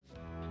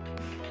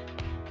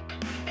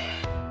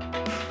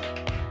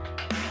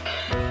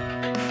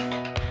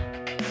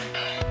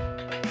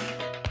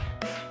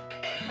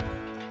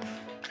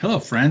Hello,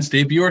 friends.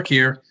 Dave Bjork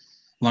here,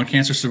 lung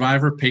cancer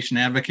survivor, patient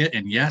advocate,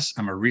 and yes,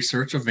 I'm a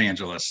research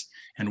evangelist.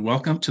 And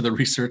welcome to the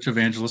Research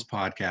Evangelist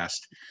podcast.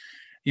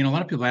 A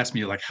lot of people ask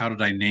me, like, how did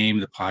I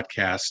name the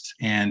podcast?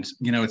 And,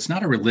 it's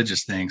not a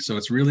religious thing. So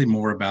it's really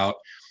more about,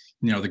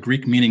 the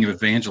Greek meaning of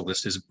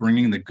evangelist is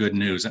bringing the good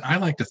news. And I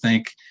like to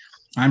think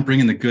I'm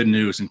bringing the good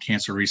news in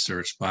cancer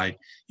research by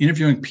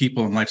interviewing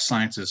people in life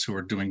sciences who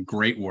are doing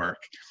great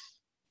work,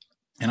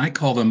 and I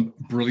call them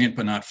brilliant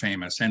but not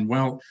famous. And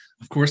well,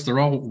 of course, they're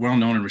all well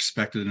known and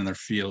respected in their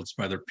fields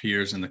by their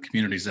peers and the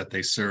communities that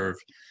they serve.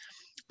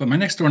 But my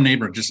next door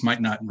neighbor just might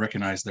not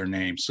recognize their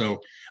name. So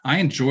I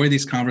enjoy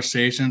these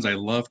conversations. I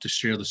love to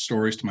share the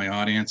stories to my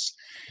audience.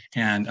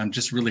 And I'm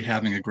just really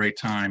having a great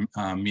time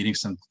meeting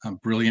some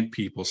brilliant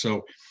people.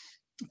 So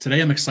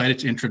today I'm excited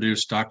to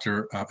introduce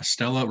Dr.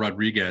 Estela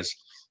Rodriguez.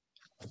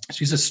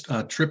 She's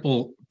a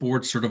triple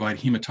board certified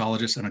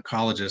hematologist and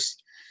oncologist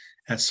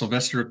at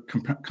Sylvester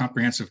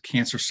Comprehensive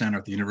Cancer Center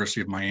at the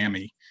University of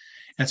Miami.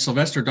 At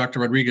Sylvester, Dr.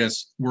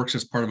 Rodriguez works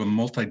as part of a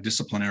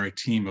multidisciplinary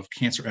team of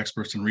cancer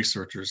experts and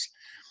researchers.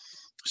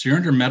 She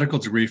earned her medical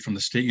degree from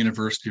the State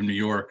University of New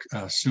York,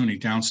 SUNY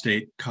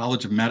Downstate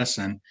College of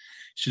Medicine.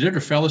 She did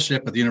her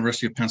fellowship at the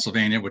University of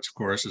Pennsylvania, which of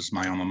course is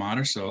my alma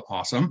mater, so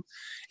awesome,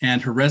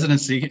 and her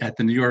residency at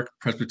the New York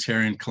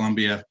Presbyterian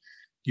Columbia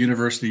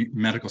University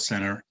Medical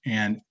Center.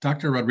 And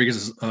Dr.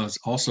 Rodriguez is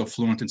also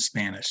fluent in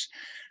Spanish.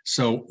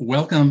 So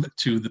welcome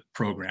to the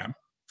program.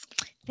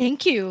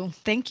 Thank you.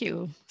 Thank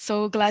you.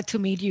 So glad to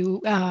meet you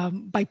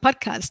by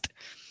podcast.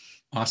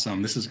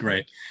 Awesome. This is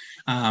great.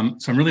 So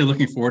I'm really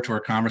looking forward to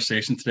our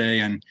conversation today.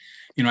 And,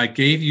 I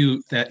gave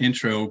you that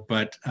intro,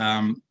 but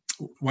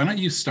why don't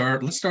you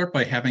start? Let's start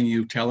by having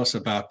you tell us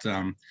about,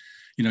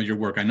 your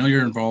work. I know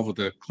you're involved with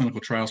the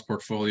clinical trials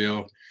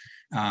portfolio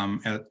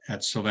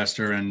at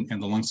Sylvester and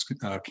the lung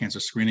cancer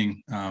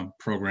screening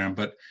program,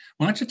 but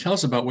why don't you tell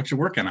us about what you're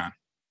working on?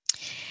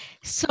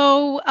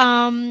 So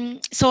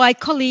I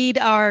co-lead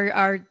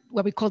our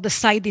what we call the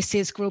site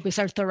disease group. Is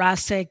our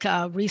thoracic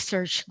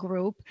research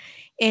group,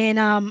 and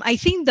I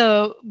think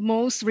the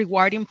most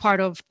rewarding part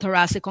of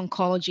thoracic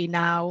oncology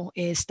now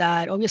is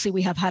that obviously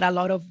we have had a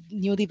lot of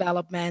new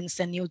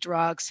developments and new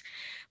drugs,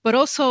 but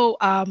also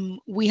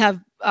we have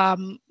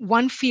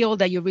one field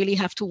that you really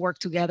have to work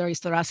together is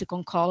thoracic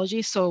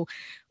oncology. So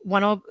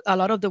a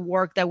lot of the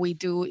work that we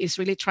do is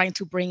really trying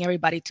to bring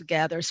everybody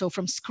together. So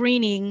from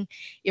screening,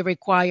 it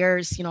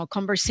requires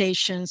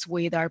conversations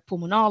with our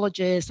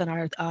pulmonologists and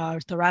our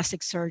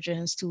thoracic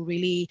surgeons to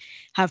really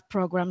have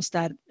programs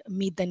that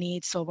meet the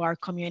needs of our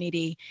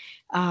community.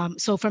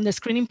 So from the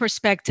screening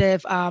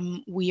perspective,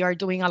 we are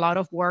doing a lot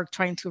of work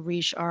trying to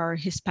reach our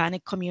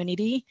Hispanic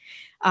community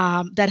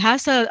that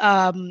has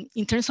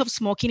in terms of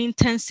smoking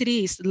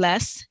intensity is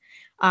less.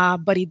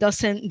 But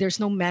there's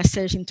no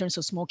message in terms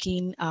of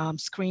smoking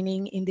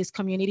screening in this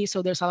community.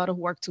 So there's a lot of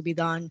work to be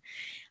done.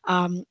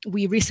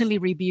 We recently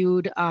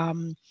reviewed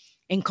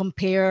and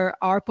compare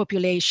our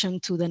population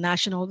to the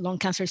National Lung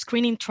Cancer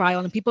Screening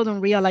Trial. And people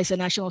don't realize the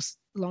National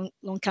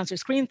Lung Cancer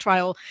Screening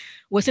Trial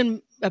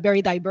wasn't a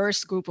very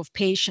diverse group of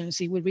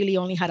patients. We really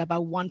only had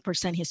about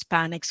 1%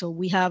 Hispanic. So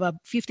we have a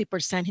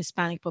 50%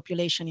 Hispanic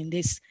population in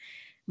this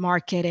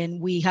market,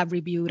 and we have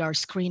reviewed our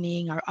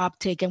screening, our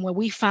uptake, and what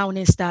we found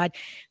is that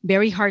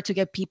very hard to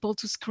get people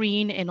to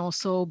screen and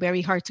also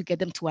very hard to get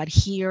them to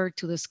adhere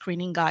to the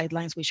screening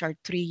guidelines, which are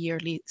 3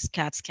 yearly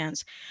CAT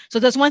scans. So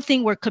that's one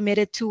thing we're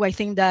committed to. I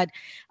think that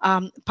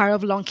part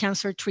of lung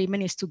cancer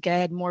treatment is to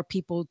get more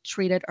people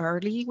treated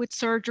early with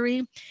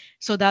surgery.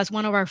 So that's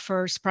one of our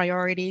first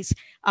priorities.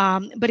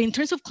 But in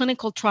terms of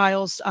clinical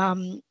trials,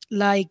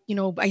 I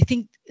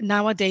think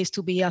nowadays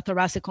to be a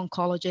thoracic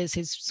oncologist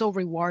is so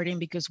rewarding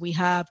because we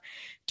have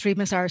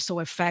treatments that are so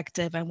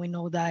effective. And we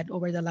know that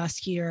over the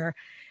last year,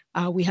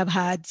 we have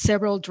had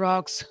several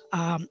drugs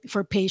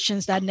for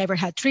patients that never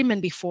had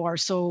treatment before.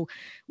 So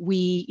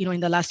we, in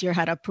the last year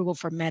had approval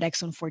for MET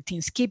exon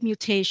 14 skip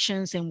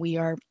mutations, and we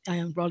are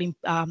enrolling,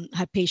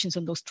 have patients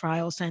on those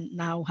trials and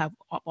now have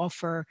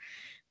offer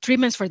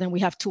treatments for them. We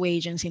have 2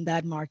 agents in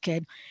that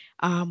market.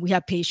 We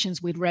have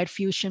patients with red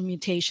fusion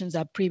mutations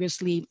that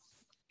previously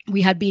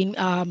we had been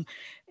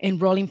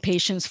enrolling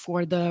patients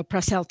for the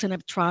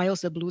praseltinib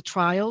trials, the blue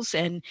trials,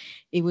 and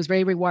it was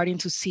very rewarding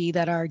to see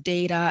that our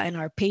data and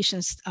our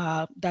patients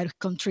that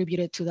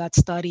contributed to that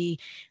study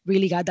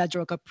really got that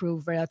drug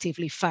approved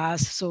relatively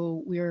fast.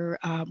 So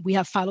we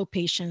have followed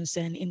patients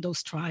in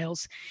those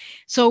trials.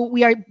 So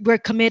we're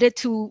committed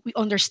to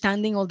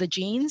understanding all the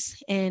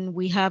genes, and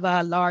we have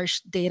a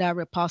large data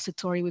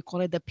repository. We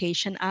call it the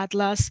Patient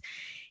Atlas.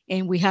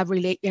 And we have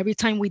every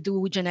time we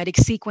do genetic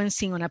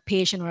sequencing on a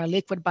patient or a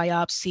liquid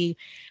biopsy,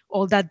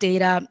 all that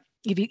data,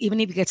 even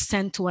if it gets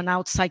sent to an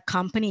outside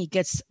company, it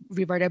gets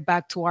reverted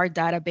back to our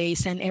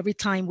database. And every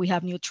time we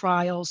have new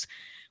trials,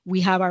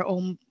 we have our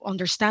own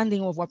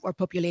understanding of what our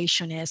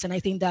population is. And I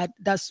think that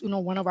that's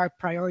one of our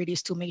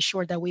priorities, to make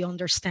sure that we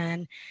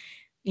understand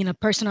in a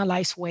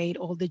personalized way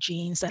all the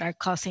genes that are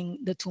causing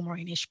the tumor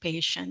in each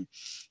patient.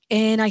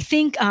 And I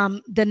think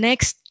the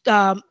next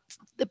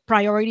the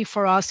priority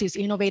for us is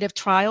innovative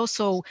trials.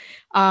 So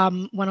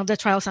one of the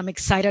trials I'm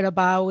excited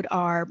about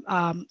are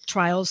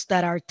trials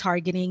that are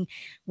targeting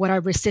what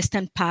are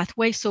resistant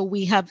pathways. So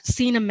we have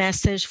seen a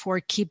message for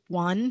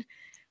KEAP1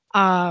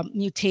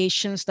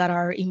 mutations that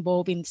are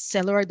involved in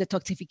cellular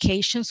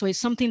detoxification. So it's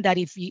something that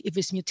if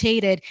it's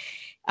mutated,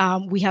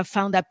 we have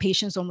found that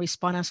patients don't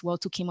respond as well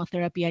to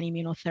chemotherapy and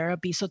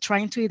immunotherapy. So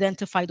trying to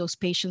identify those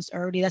patients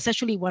early, that's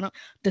actually one of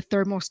the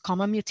third most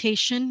common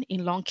mutation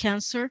in lung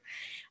cancer.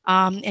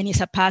 And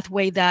it's a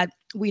pathway that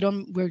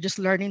we're just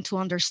learning to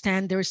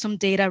understand. There's some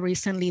data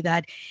recently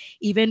that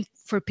even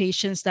for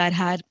patients that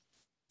had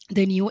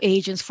the new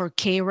agents for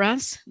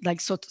KRAS, like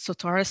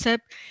sotorasib,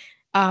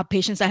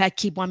 patients that had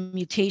KEAP1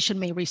 mutation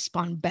may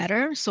respond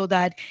better, so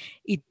that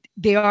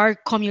there are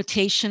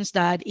commutations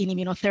that in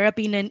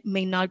immunotherapy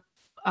may not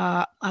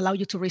allow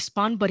you to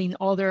respond, but in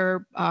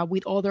other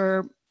with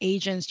other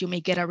agents you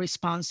may get a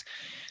response.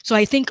 So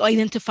I think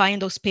identifying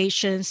those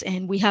patients,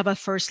 and we have a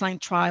first line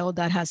trial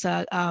that has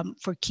a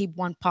for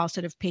KEAP1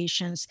 positive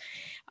patients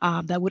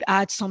that would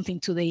add something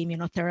to the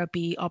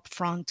immunotherapy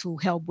upfront to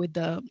help with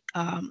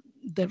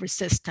the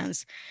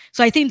resistance.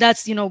 So I think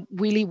that's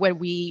really where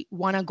we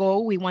want to go.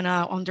 We want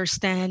to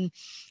understand,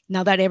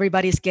 now that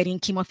everybody's getting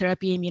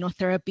chemotherapy,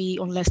 immunotherapy,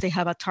 unless they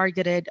have a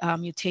targeted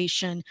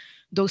mutation,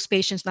 those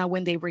patients now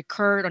when they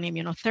recur on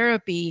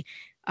immunotherapy,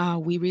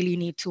 we really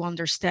need to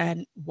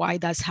understand why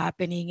that's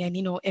happening.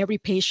 And every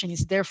patient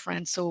is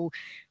different, so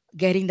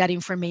getting that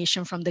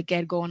information from the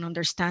get-go and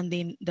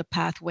understanding the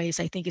pathways,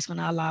 I think is going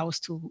to allow us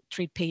to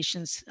treat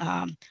patients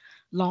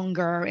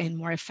longer and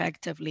more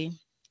effectively.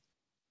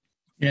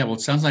 Yeah, well,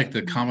 it sounds like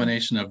the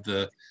combination of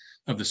the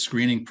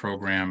screening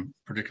program,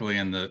 particularly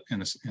in the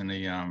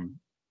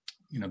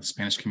the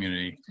Spanish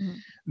community,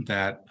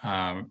 that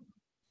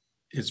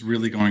is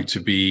really going to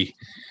be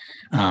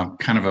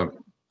kind of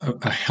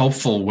a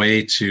helpful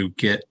way to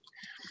get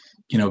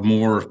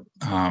more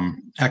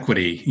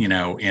equity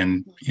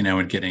in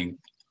getting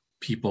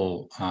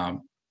people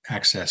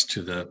access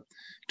to the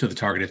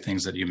targeted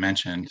things that you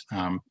mentioned.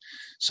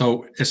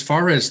 So as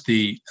far as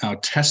the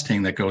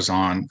testing that goes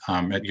on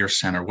at your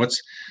center,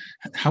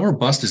 how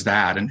robust is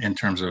that in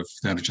terms of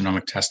the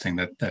genomic testing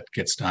that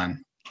gets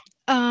done?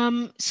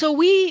 So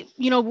we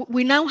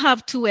now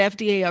have 2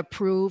 FDA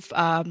approved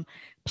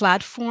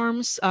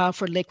platforms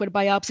for liquid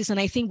biopsies,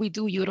 and I think we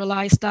do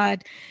utilize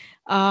that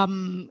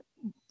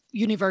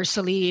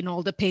universally in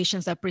all the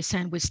patients that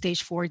present with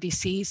stage 4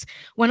 disease.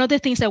 One of the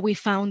things that we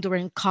found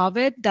during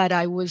COVID that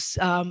I was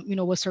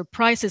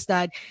surprised is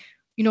that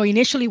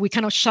initially we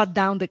kind of shut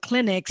down the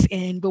clinics,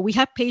 but we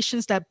had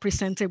patients that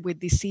presented with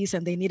disease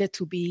and they needed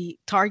to be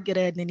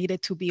targeted, they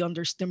needed to be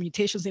understood, the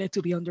mutations needed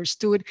to be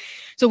understood.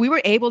 So we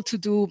were able to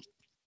do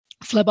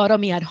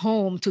phlebotomy at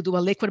home to do a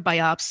liquid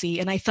biopsy.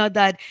 And I thought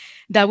that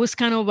was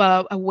kind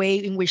of a way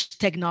in which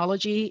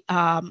technology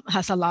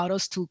has allowed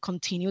us to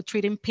continue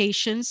treating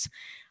patients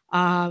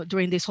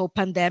during this whole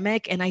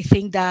pandemic. And I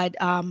think that,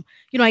 I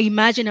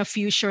imagine a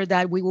future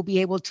that we will be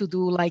able to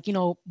do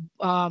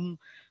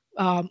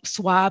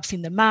swabs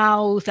in the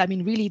mouth. I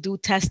mean, really do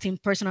testing,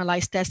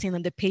 personalized testing,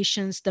 and the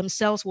patients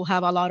themselves will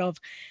have a lot of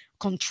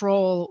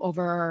control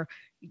over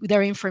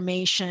their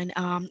information.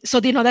 So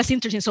that's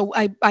interesting. So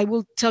I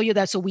will tell you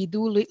that. So we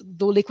do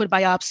liquid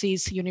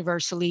biopsies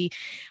universally.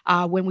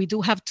 When we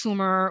do have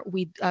tumor,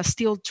 we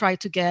still try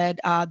to get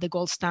the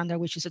gold standard,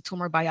 which is a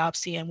tumor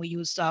biopsy, and we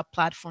use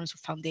platforms for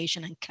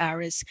Foundation and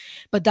Caris.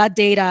 But that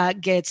data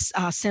gets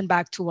sent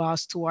back to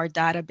us, to our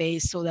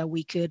database, so that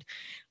we could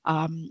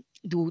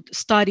do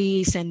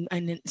studies and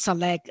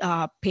select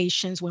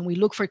patients. When we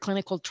look for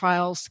clinical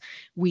trials,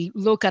 we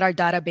look at our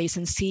database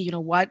and see,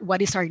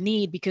 what is our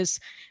need, because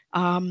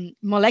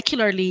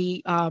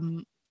molecularly,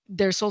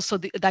 there's also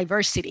the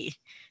diversity.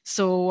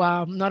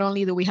 So not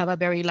only do we have a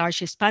very large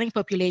Hispanic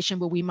population,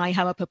 but we might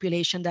have a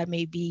population that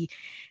maybe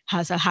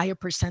has a higher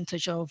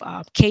percentage of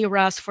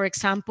KRAS, for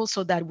example,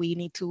 so that we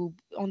need to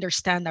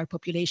understand our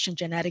population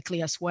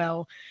genetically as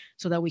well,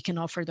 so that we can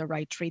offer the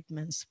right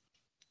treatments.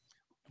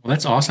 Well,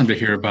 that's awesome to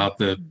hear about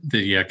the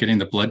getting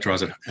the blood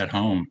draws at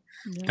home.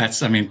 Yeah.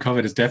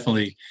 COVID has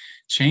definitely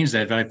changed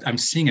that, but I'm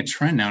seeing a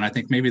trend now, and I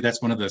think maybe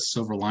that's one of the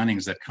silver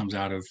linings that comes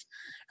out of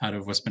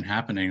what's been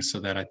happening. So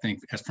that I think,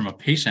 as from a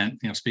patient,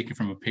 speaking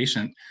from a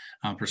patient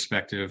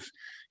perspective,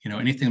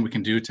 anything we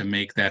can do to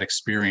make that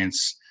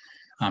experience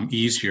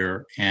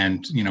easier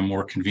and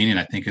more convenient,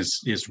 I think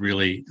is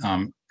really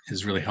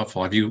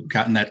helpful. Have you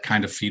gotten that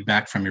kind of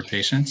feedback from your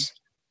patients?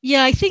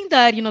 Yeah, I think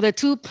that the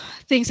 2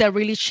 things that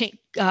really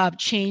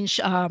change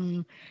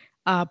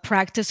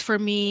practice for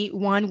me.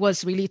 One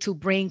was really to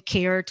bring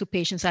care to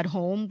patients at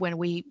home when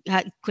we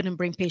couldn't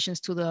bring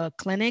patients to the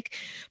clinic,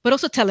 but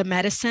also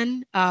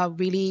telemedicine.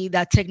 Really,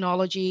 that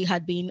technology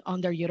had been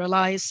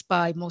underutilized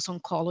by most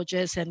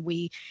oncologists, and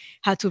we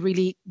had to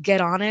really get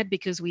on it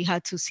because we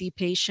had to see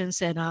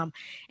patients. And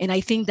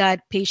I think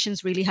that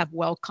patients really have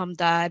welcomed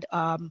that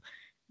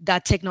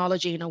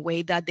technology in a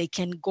way that they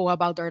can go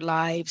about their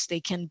lives. They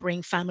can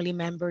bring family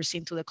members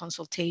into the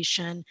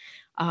consultation.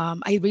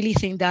 I really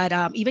think that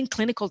even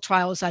clinical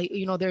trials,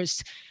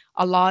 there's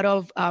a lot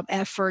of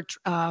effort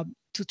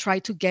to try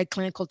to get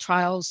clinical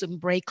trials and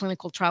break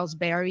clinical trials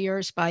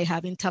barriers by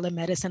having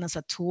telemedicine as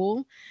a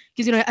tool.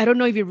 Because, I don't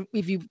know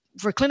if you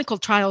for clinical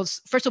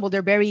trials, first of all,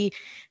 they're very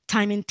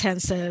time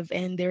intensive,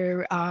 and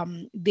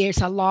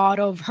there's a lot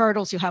of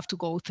hurdles you have to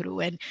go through.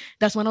 And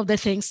that's one of the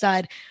things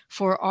that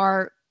for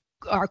our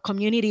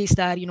communities,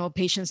 that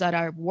patients that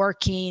are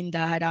working,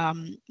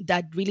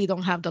 that really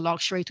don't have the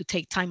luxury to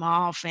take time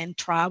off and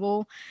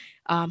travel,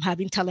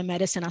 having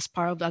telemedicine as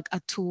part of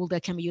a tool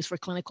that can be used for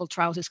clinical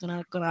trials is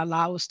going to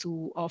allow us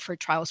to offer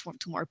trials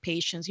to more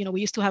patients. We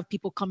used to have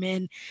people come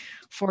in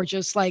for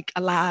just like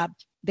a lab.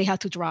 They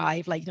had to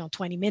drive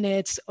 20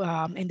 minutes,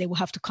 and they will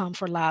have to come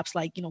for labs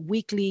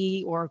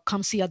weekly, or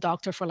come see a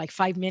doctor for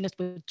 5 minutes,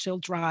 but still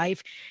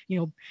drive,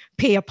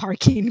 pay a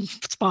parking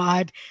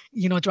spot,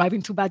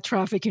 driving through bad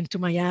traffic into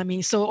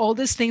Miami. So all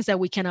these things that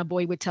we can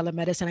avoid with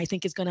telemedicine, I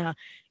think is going to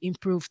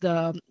improve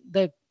the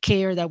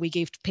care that we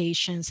give to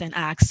patients and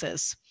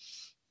access.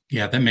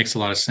 Yeah, that makes a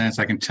lot of sense.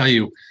 I can tell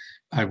you,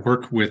 I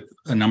work with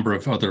a number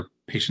of other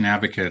patient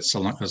advocates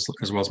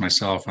as well as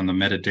myself on the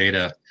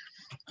metadata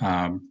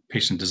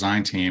patient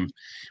design team.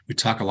 We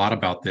talk a lot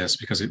about this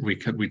because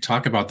we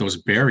talk about those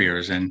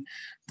barriers and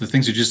the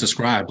things you just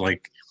described,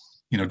 like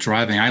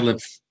driving. I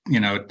live,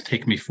 it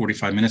take me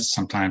 45 minutes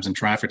sometimes in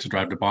traffic to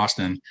drive to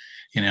Boston,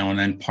 and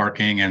then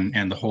parking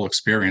and the whole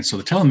experience. So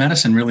the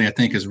telemedicine really, I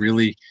think, is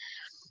really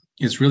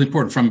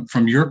important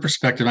from your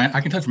perspective.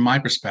 I can tell you from my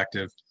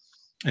perspective.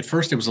 At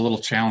first, it was a little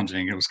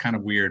challenging. It was kind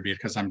of weird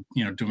because I'm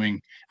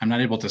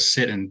not able to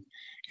sit and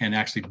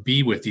actually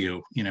be with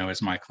you,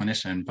 as my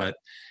clinician, but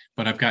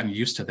I've gotten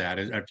used to that.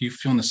 Are you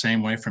feeling the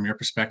same way from your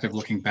perspective,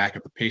 looking back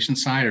at the patient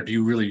side, or do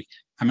you really?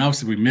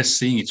 Obviously we miss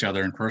seeing each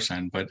other in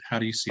person, but how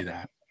do you see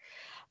that?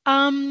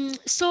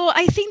 So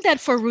I think that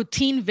for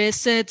routine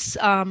visits,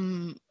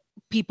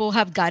 people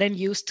have gotten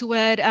used to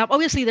it.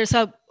 Obviously, there's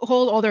a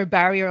whole other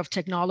barrier of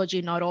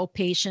technology. Not all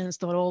patients,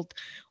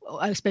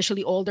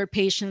 especially older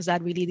patients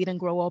that really didn't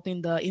grow up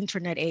in the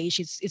internet age,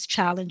 it's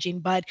challenging.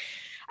 But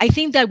I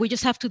think that we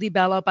just have to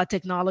develop a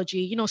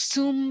technology.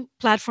 Zoom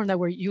platform that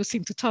we're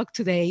using to talk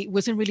today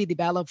wasn't really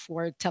developed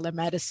for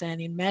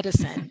telemedicine in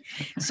medicine.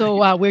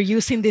 So we're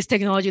using this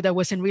technology that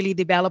wasn't really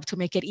developed to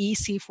make it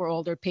easy for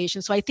older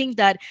patients. So I think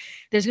that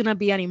there's going to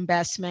be an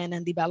investment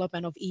and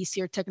development of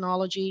easier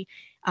technology,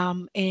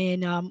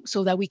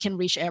 so that we can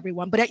reach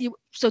everyone. But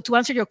so to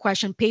answer your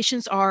question,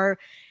 patients are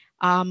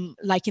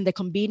liking the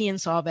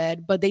convenience of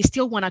it, but they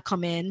still want to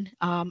come in.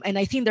 And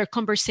I think there are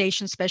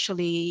conversations,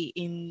 especially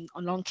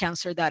on lung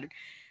cancer, that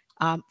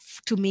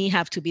to me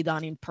have to be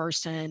done in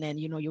person. And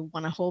you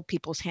want to hold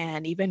people's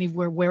hand, even if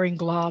we're wearing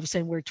gloves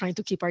and we're trying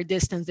to keep our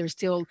distance. There's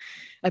still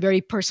a very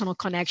personal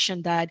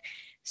connection that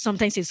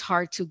sometimes it's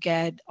hard to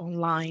get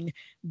online.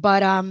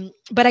 But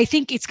I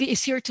think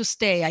it's here to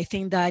stay. I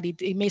think that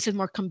it makes it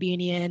more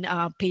convenient.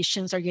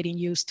 Patients are getting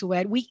used to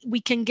it.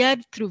 We can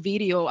get through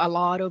video a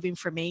lot of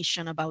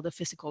information about the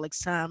physical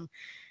exam.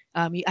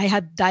 I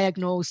had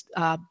diagnosed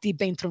deep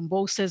vein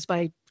thrombosis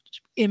by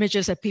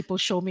images that people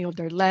show me of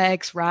their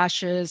legs,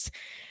 rashes.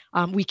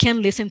 We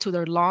can listen to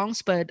their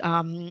lungs, but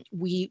a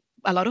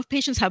lot of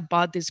patients have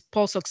bought these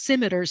pulse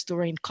oximeters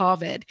during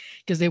COVID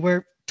because they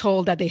were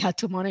told that they had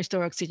to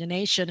monitor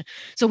oxygenation.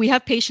 So we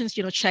have patients,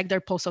 check their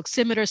pulse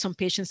oximeter. Some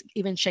patients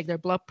even check their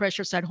blood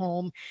pressures at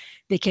home.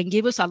 They can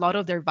give us a lot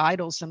of their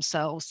vitals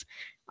themselves.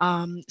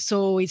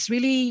 So it's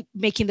really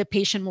making the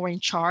patient more in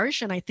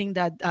charge. And I think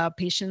that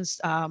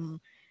patients,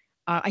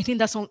 I think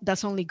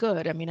that's only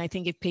good. I mean, I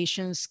think if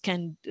patients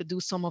can do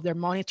some of their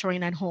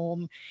monitoring at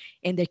home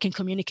and they can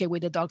communicate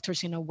with the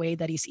doctors in a way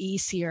that is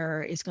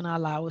easier, it's going to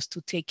allow us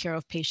to take care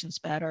of patients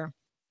better.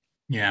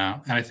 Yeah,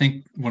 and I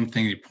think one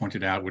thing you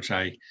pointed out, which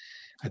I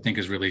think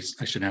is really,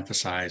 I should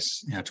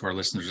emphasize, to our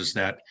listeners, is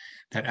that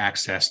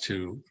access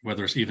to,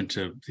 whether it's even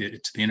to the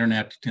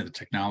internet, the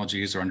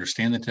technologies, or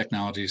understand the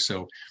technologies.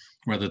 So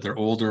whether they're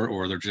older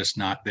or they just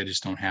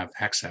don't have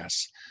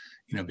access,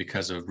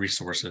 because of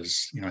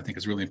resources, I think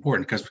is really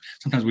important, because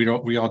sometimes we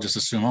all just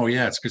assume, oh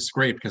yeah, it's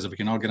great because if we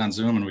can all get on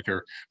Zoom and we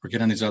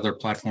get on these other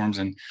platforms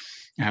and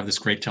have this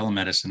great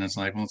telemedicine. It's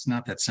like, well, it's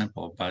not that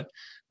simple, but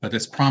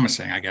it's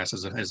promising, I guess,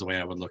 is the way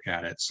I would look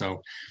at it.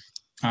 So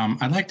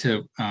I'd like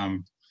to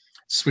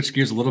switch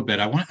gears a little bit.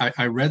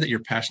 I read that you're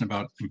passionate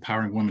about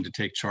empowering women to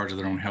take charge of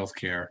their own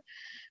healthcare.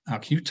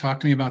 Can you talk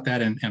to me about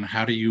that, and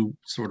how do you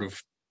sort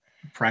of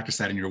practice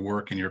that in your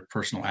work and your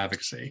personal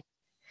advocacy?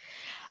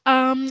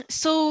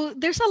 So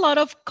there's a lot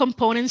of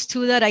components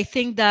to that. I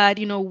think that,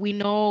 we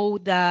know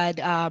that,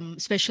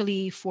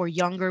 especially for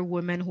younger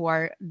women who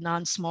are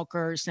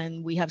non-smokers,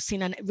 and we have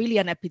seen really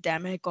an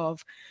epidemic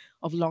of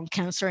lung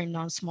cancer in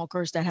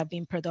non-smokers that have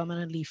been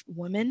predominantly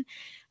women.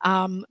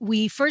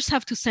 We first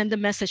have to send the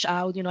message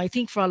out. I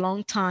think for a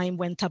long time,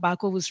 when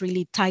tobacco was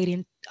really tied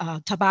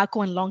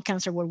tobacco and lung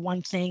cancer were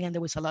one thing, and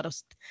there was a lot of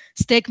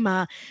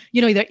stigma,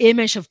 the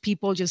image of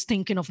people just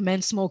thinking of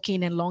men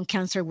smoking and lung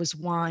cancer was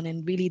one,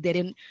 and really they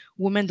didn't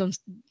women don't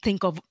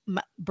think of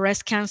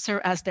breast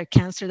cancer as their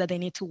cancer that they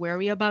need to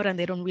worry about, and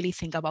they don't really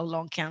think about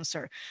lung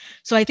cancer.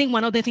 So I think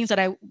one of the things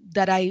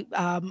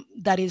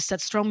that is a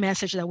strong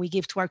message that we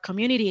give to our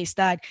community is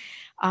that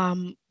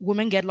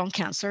women get lung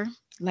cancer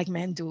like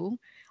men do.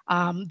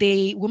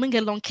 Women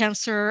get lung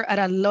cancer at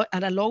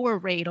a lower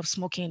rate of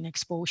smoking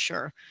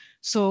exposure.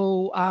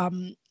 So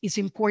it's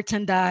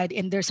important that,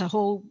 and there's a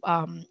whole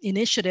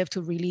initiative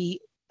to really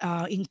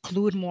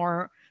include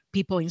more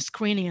people in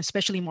screening,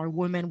 especially more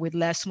women with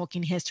less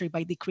smoking history,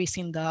 by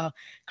decreasing the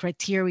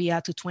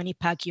criteria to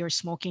 20-pack year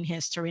smoking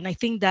history. And I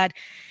think that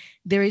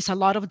there is a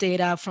lot of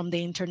data from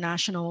the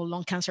international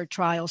lung cancer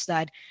trials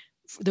that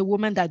the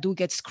women that do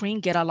get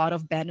screened get a lot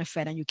of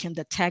benefit, and you can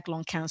detect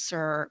lung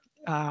cancer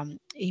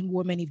in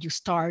women if you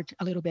start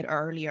a little bit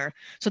earlier.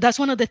 So that's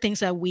one of the things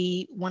that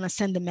we want to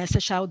send the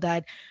message out,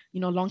 that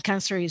lung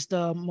cancer is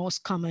the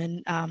most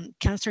common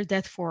cancer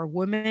death for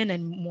women,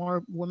 and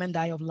more women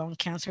die of lung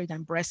cancer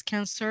than breast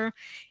cancer.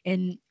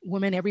 And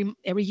women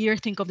every year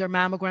think of their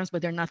mammograms,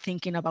 but they're not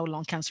thinking about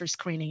lung cancer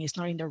screening. It's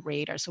not in their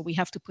radar, so we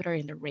have to put her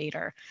in the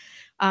radar.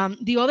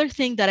 The other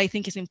thing that I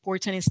think is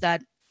important is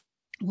that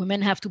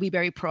women have to be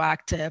very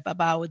proactive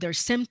about their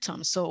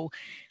symptoms. So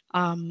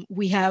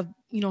we have,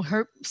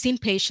 seen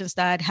patients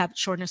that have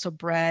shortness of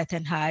breath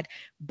and had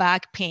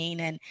back pain,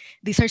 and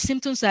these are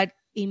symptoms that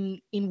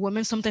in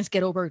women sometimes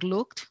get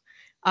overlooked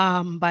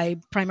by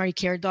primary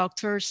care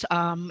doctors.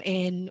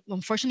 And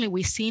unfortunately,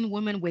 we've seen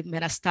women with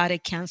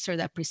metastatic cancer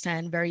that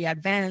present very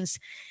advanced,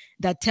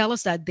 that tell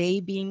us that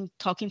they've been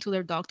talking to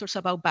their doctors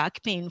about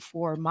back pain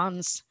for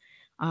months.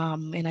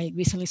 And I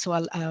recently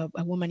saw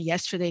a woman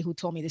yesterday who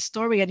told me this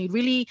story, and it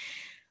really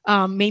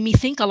made me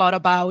think a lot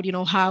about,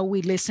 how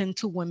we listen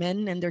to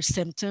women and their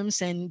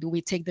symptoms, and do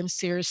we take them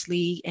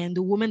seriously, and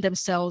do women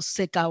themselves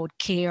seek out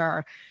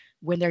care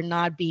when they're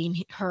not being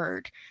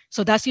heard.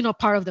 So that's,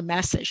 part of the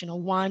message.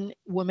 One,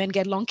 women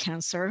get lung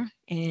cancer,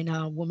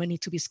 and women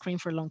need to be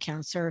screened for lung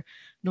cancer.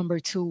 Number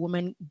two,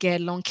 women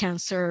get lung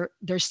cancer,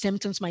 their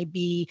symptoms might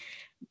be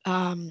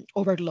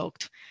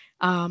overlooked.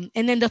 And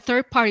then the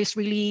third part is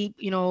really,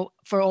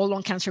 for all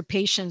lung cancer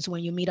patients,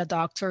 when you meet a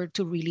doctor,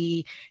 to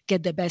really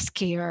get the best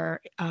care,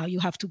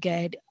 you have to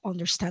get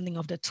understanding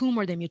of the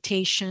tumor, the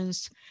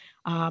mutations.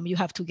 You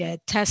have to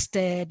get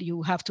tested.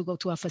 You have to go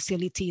to a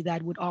facility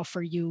that would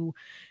offer you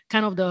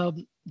kind of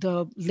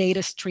the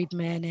latest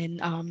treatment.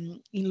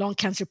 And in lung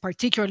cancer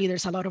particularly,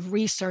 there's a lot of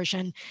research.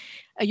 And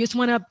I just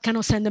want to kind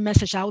of send a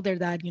message out there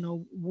that,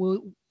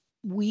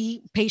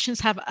 we patients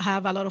have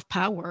a lot of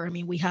power. I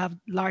mean, we have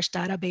large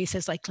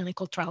databases like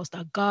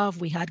clinicaltrials.gov.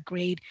 We had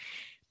great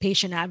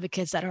patient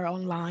advocates that are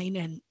online,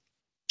 and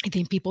I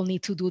think people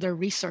need to do their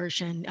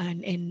research and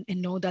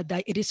know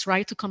that it is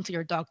right to come to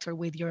your doctor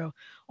with your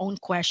own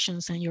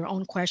questions and your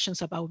own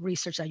questions about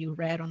research that you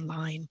read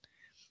online.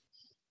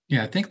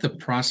 Yeah, I think the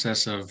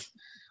process of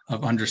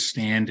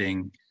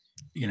understanding,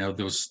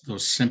 those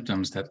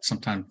symptoms that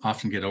sometimes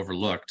often get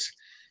overlooked,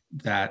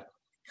 that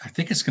I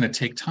think it's going to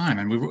take time.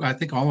 And I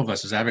think all of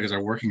us as advocates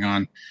are working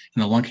on in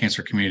the lung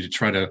cancer community to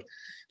try to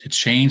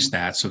change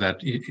that, so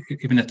that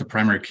even at the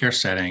primary care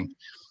setting,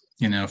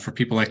 for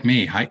people like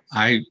me,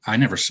 I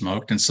never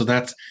smoked. And so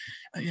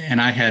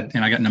and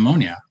I got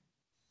pneumonia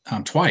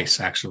twice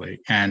actually.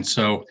 And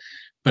so,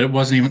 but there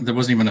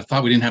wasn't even a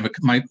thought. We didn't have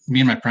me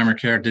and my primary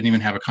care didn't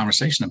even have a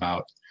conversation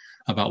about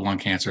lung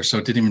cancer. So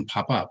it didn't even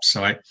pop up.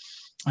 So I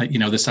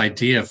this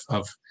idea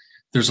of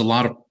there's a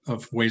lot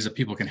of ways that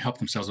people can help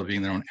themselves by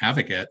being their own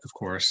advocate, of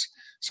course.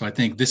 So I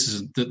think this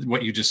is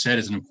what you just said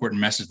is an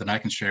important message that I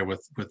can share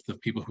with the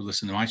people who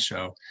listen to my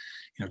show,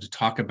 to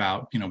talk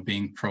about,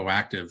 being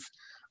proactive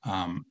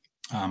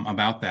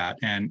about that.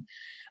 And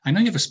I know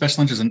you have a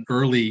special interest in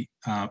early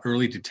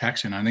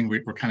detection. I think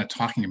we're kind of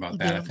talking about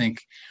that. Yeah. I think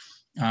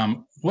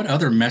what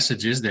other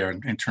message is there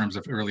in terms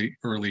of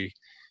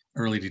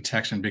early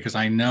detection? Because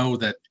I know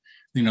that,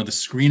 the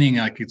screening,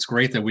 like it's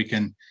great that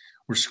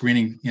we're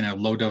screening,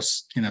 low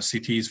dose,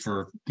 CTs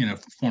for,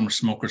 former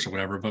smokers or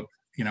whatever, but,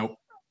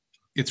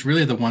 it's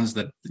really the ones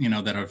that,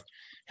 that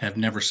have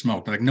never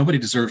smoked. Like nobody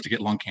deserves to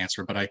get lung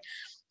cancer, but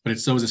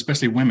it's those,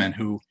 especially women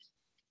who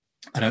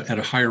at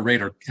a higher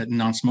rate or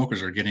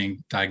non-smokers are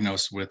getting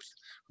diagnosed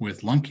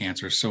with lung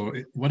cancer. So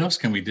what else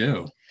can we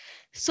do?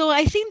 So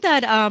I think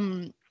that,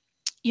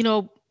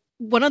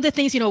 one of the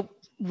things,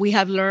 we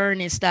have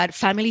learned is that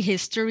family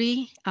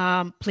history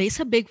plays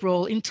a big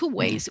role in two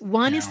ways.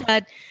 One is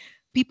that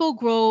people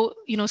grow,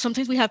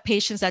 sometimes we have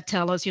patients that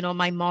tell us,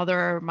 my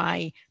mother,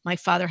 my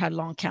father had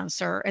lung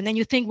cancer. And then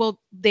you think, well,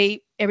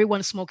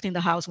 everyone smoked in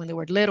the house when they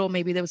were little.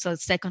 Maybe there was a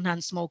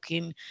secondhand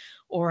smoking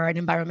or an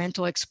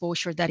environmental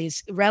exposure that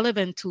is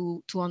relevant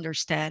to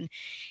understand.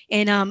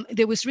 And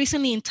there was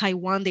recently in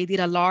Taiwan, they did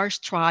a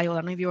large trial. I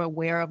don't know if you're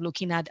aware of,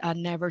 looking at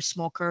never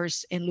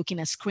smokers and looking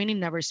at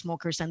screening never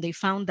smokers. And they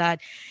found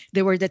that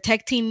they were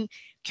detecting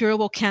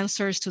curable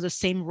cancers to the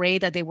same rate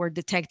that they were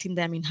detecting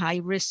them in high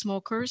risk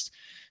smokers.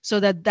 So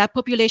that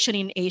population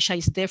in Asia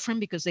is different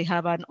because they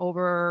have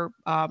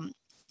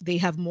they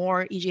have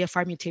more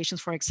EGFR mutations,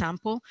 for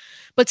example.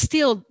 But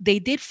still, they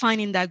did find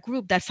in that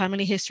group that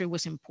family history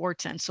was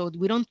important. So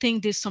we don't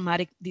think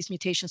these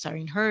mutations are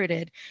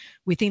inherited.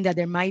 We think that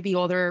there might be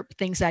other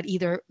things that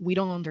either we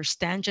don't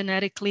understand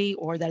genetically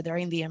or that they're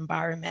in the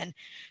environment.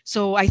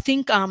 So I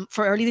think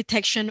for early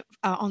detection,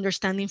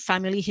 understanding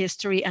family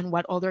history and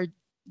what other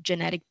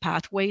genetic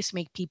pathways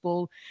make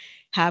people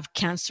have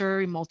cancer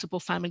in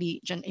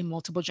in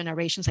multiple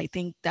generations, I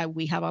think that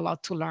we have a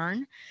lot to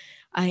learn.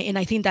 And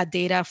I think that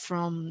data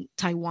from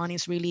Taiwan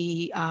is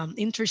really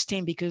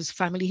interesting because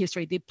family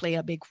history did play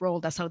a big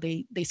role. That's how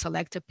they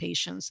selected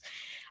patients.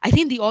 I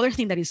think the other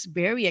thing that is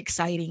very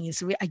exciting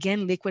is,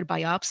 again, liquid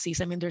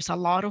biopsies. I mean, there's a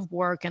lot of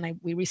work, and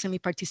we recently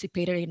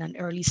participated in an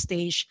early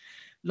stage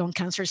lung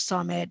cancer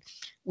summit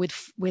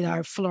with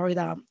our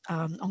Florida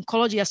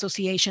Oncology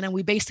Association, and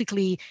we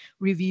basically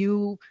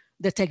review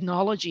the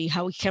technology,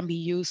 how it can be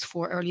used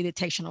for early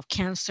detection of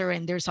cancer.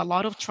 And there's a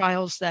lot of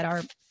trials that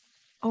are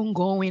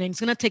ongoing, and it's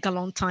going to take a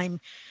long time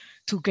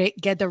to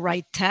get the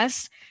right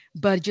test.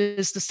 But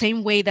just the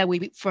same way that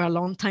we for a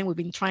long time we've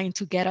been trying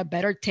to get a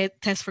better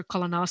test for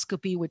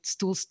colonoscopy with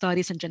stool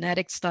studies and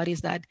genetic studies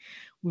that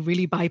will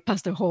really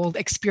bypass the whole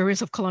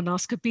experience of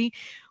colonoscopy.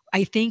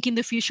 I think in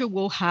the future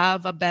we'll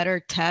have a better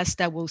test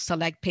that will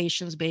select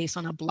patients based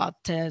on a blood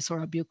test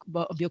or a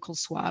buccal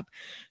swab.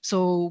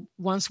 So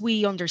once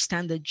we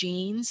understand the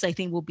genes, I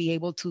think we'll be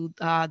able to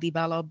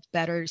develop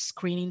better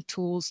screening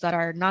tools that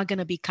are not going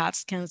to be CAT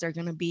scans. They're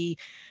going to be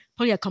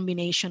probably a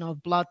combination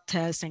of blood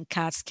tests and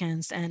CAT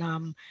scans.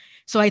 And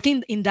so I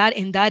think in that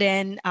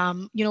end,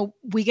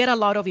 we get a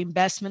lot of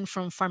investment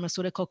from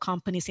pharmaceutical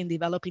companies in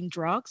developing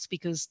drugs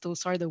because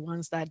those are the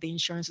ones that the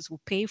insurances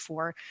will pay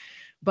for.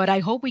 But I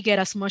hope we get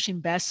as much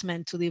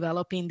investment to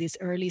developing these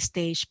early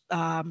stage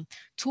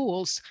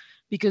tools,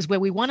 because what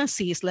we want to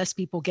see is less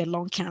people get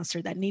lung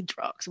cancer that need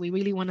drugs. We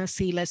really want to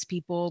see less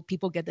people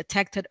get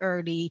detected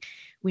early.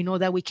 We know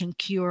that we can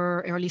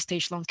cure early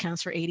stage lung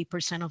cancer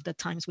 80% of the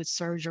times with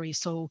surgery.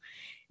 So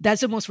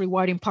that's the most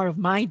rewarding part of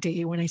my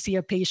day when I see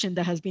a patient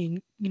that has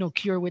been,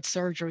 cured with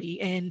surgery.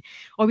 And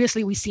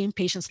obviously we see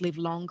patients live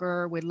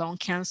longer with lung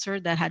cancer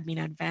that had been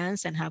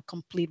advanced and have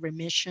complete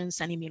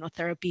remissions, and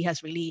immunotherapy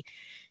has really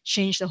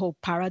changed the whole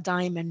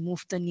paradigm and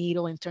moved the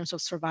needle in terms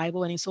of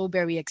survival. And it's all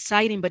very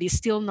exciting, but it's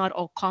still not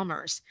all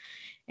comers.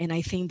 And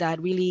I think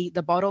that really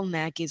the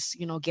bottleneck is,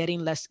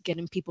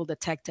 getting people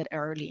detected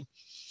early.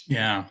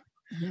 Yeah.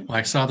 Mhm. Well,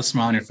 I saw the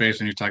smile on your face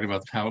when you talked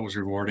about how it was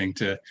rewarding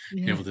to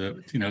be Yeah. able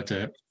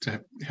to,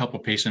 to help a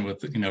patient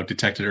with,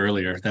 detect it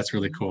earlier. That's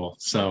really cool.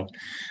 So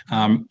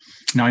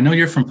now I know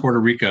you're from Puerto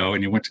Rico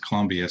and you went to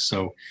Colombia.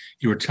 So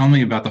you were telling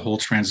me about the whole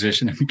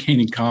transition and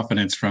gaining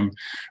confidence from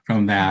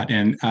that.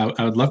 And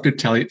I would love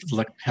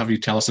to have you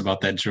tell us about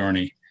that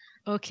journey.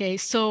 Okay,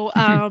 so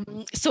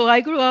so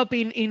I grew up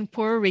in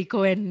Puerto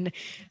Rico, and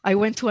I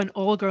went to an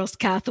all girls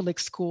Catholic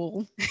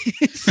school.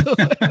 So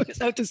I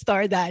always have to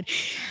start that.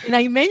 And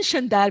I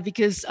mentioned that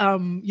because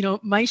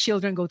my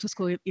children go to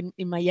school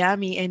in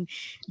Miami, and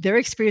their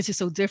experience is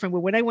so different.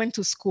 But when I went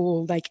to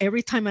school, like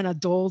every time an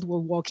adult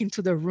will walk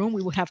into the room,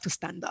 we will have to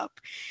stand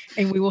up,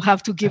 and we will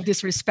have to give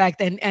this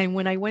respect. And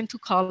when I went to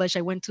college,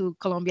 I went to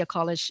Columbia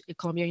College,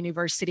 Columbia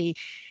University,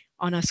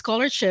 on a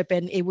scholarship,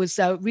 and it was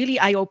a really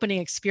eye-opening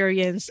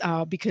experience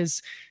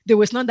because there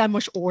was not that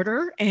much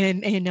order,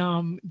 and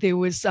there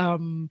was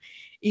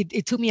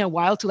it took me a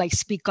while to like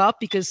speak up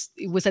because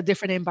it was a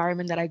different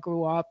environment that I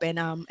grew up, and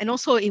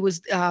also it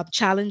was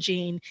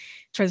challenging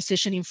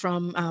transitioning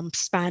from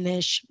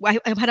Spanish.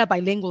 I've had a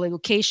bilingual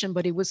education,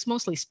 but it was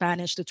mostly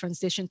Spanish. To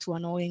transition to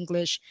an all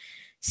English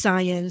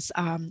science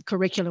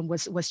curriculum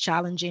was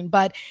challenging.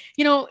 But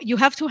you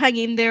have to hang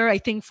in there. I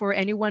think for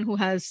anyone who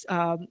has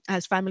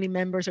family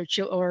members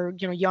or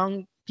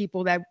young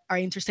people that are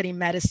interested in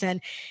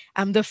medicine,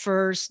 I'm the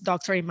first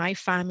doctor in my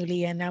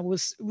family, and I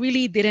was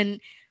really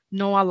didn't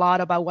know a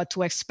lot about what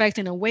to expect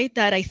in a way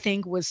that I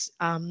think was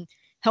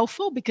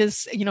helpful,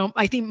 because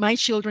I think my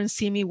children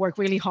see me work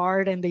really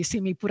hard and they see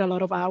me put a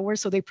lot of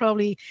hours, so they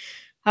probably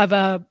have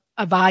a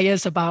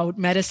bias about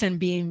medicine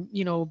being,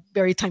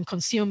 very time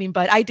consuming,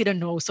 but I didn't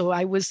know. So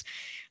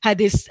had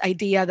this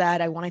idea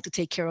that I wanted to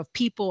take care of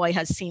people. I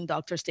had seen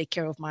doctors take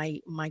care of my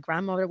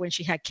grandmother when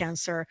she had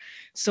cancer.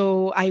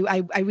 So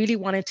I really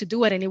wanted to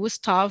do it, and it was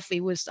tough. It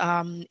was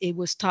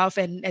tough,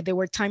 and there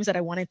were times that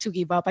I wanted to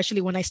give up.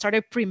 Actually, when I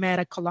started pre-med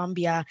at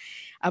Columbia,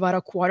 about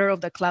a quarter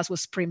of the class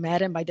was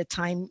pre-med, and by the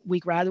time we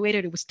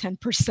graduated, it was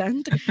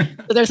 10%.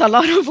 So there's a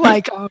lot of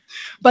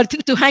but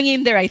to hang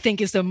in there, I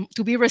think is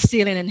to be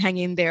resilient and hang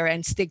in there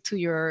and stick to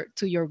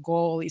your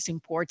goal is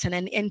important,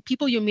 and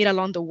people you meet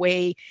along the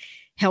way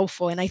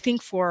helpful. And I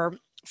think for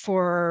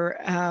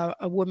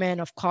a woman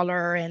of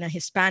color and a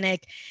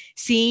Hispanic,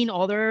 seeing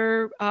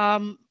other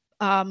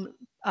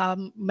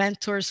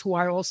mentors who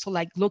are also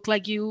look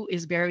like you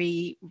is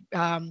very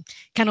kind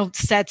of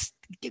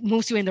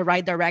moves you in the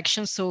right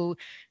direction. So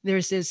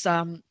there's this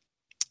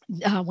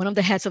one of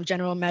the heads of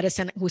general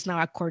medicine, who's now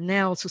at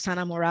Cornell,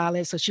 Susana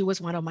Morales. So she was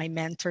one of my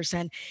mentors.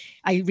 And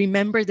I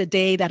remember the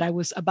day that I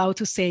was about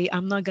to say,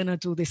 I'm not going to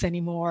do this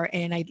anymore.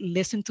 And I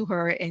listened to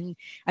her, and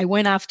I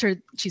went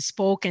after she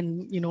spoke.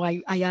 And,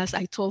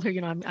 I told her,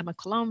 I'm a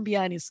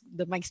Colombia, and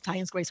my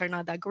science grades are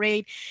not that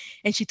great.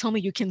 And she told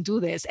me, you can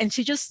do this. And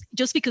she just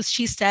because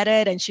she said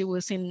it and she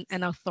was in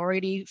an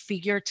authority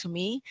figure to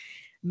me,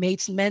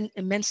 it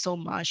meant so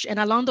much. And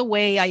along the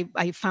way,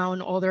 I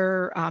found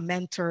other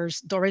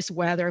mentors. Doris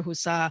Weather,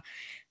 who's not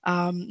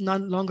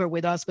longer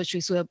with us, but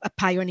she's a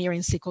pioneer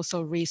in sickle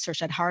cell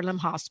research at Harlem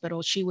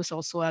Hospital. She was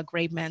also a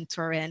great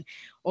mentor, and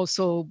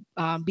also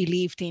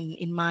believed in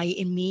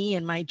me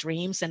and my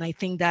dreams. And I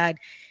think that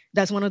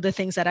that's one of the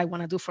things that I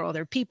want to do for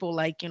other people.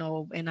 Like, and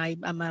I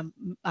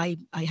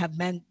have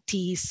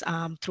mentees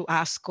through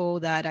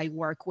ASCO that I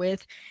work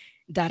with,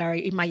 that are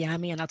in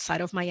Miami and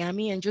outside of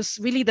Miami. And just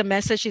really the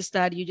message is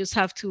that you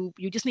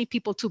just need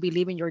people to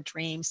believe in your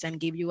dreams and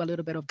give you a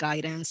little bit of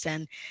guidance.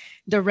 And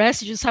the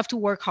rest, you just have to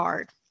work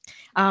hard.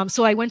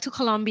 So I went to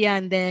Colombia,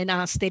 and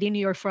then stayed in New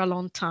York for a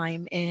long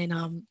time,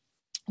 and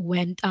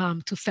went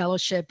to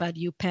fellowship at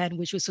UPenn,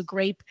 which was a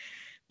great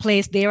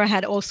place there. I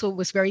had also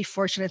was very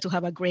fortunate to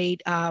have a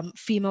great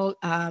female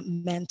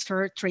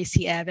mentor,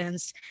 Tracy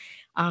Evans,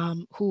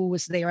 who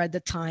was there at the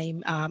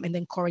time, and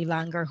then Corey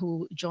Langer,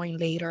 who joined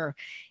later,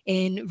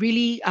 and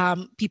really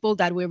people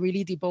that were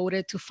really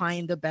devoted to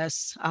find the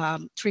best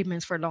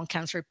treatments for lung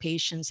cancer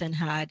patients. And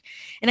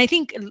I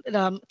think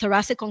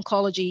thoracic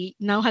oncology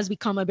now has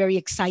become a very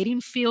exciting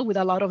field with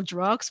a lot of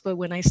drugs. But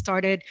when I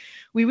started,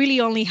 we really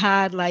only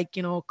had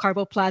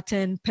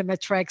carboplatin,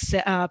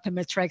 pemetrexed,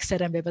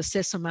 and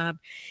bevacizumab.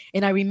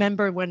 And I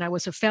remember when I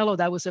was a fellow,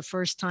 that was the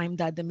first time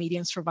that the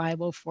median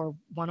survival for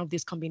one of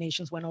these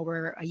combinations went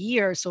over a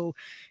year. So,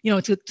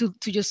 to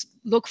just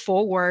look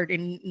forward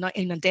in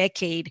a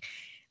decade,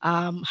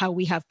 how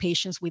we have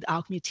patients with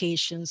ALK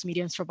mutations,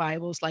 median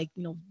survivals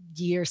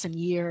years and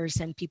years,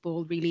 and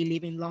people really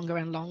living longer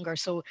and longer.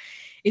 So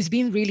it's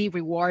been really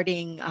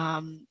rewarding.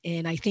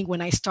 And I think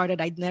when I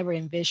started, I'd never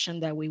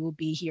envisioned that we would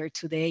be here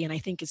today. And I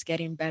think it's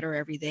getting better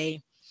every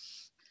day.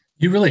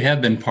 You really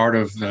have been part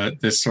of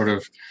this sort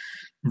of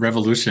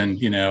revolution,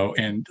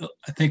 and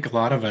I think a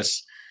lot of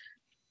us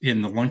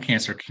in the lung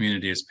cancer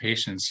community as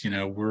patients,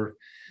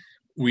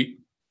 we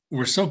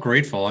we're so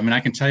grateful. I mean,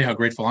 I can tell you how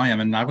grateful I am.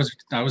 And I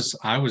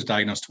was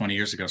diagnosed 20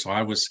 years ago. So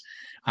I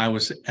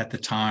was at the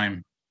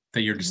time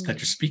that you're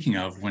speaking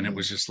of, when it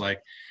was just like,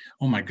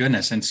 oh my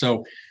goodness. And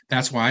so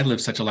that's why I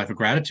live such a life of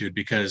gratitude,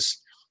 because,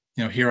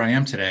 here I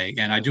am today.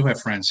 And I do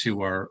have friends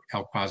who are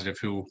ALK positive,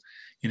 who,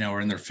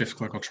 are in their fifth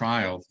clinical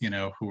trial,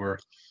 who are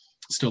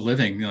still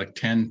living, like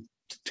 10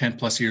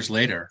 plus years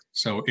later.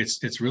 So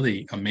it's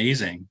really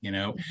amazing,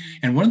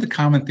 And one of the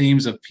common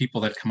themes of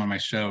people that come on my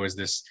show is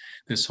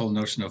this whole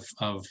notion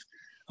of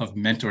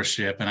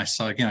mentorship. And I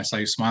saw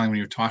you smiling when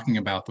you were talking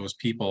about those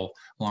people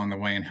along the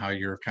way, and how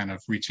you're kind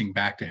of reaching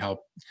back to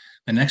help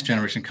the next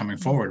generation coming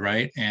forward,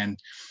 right? And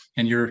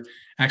your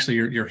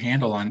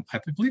handle on, I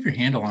believe your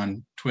handle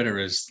on Twitter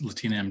is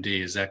Latina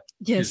MD. Is that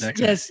Yes, correct?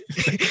 yes.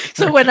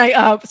 So when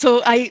I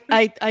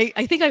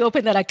think I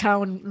opened that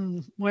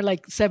account more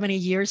like 70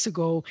 years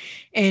ago,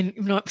 and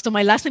so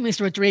my last name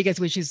is Rodriguez,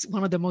 which is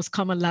one of the most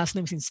common last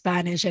names in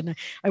Spanish, and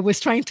I was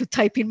trying to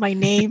type in my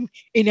name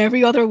in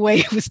every other way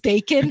it was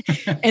taken,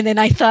 and then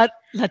I thought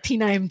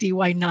Latina MD,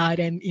 why not?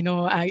 And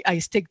I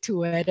stick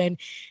to it, and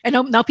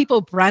now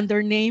people brand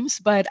their names,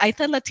 but I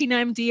thought Latina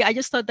MD. I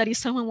just thought that if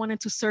someone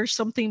wanted to search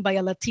something by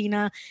a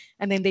Latina,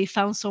 and then they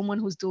found someone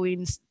who's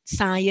doing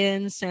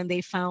science, and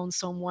they found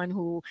someone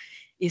who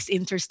is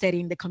interested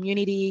in the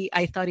community,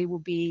 I thought it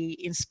would be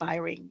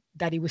inspiring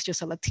that it was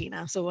just a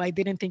Latina. So I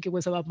didn't think it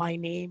was about my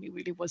name. It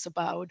really was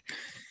about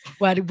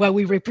what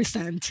we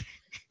represent.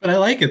 But I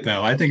like it,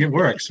 though. I think it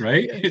works,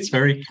 right? Yeah, It's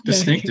very yeah,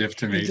 distinctive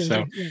to me.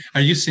 So yeah.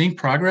 are you seeing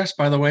progress,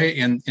 by the way,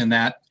 in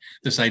that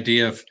this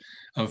idea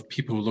of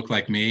people who look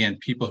like me, and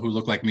people who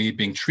look like me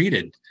being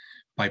treated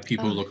by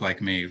people who Uh, look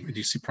like me? Do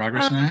you see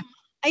progress um, in that?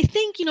 I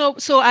think,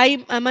 so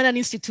I'm at an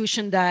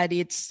institution that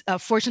it's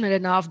fortunate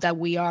enough that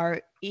we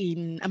are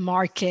in a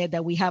market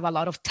that we have a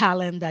lot of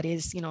talent that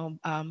is,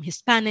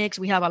 Hispanics.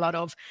 We have a lot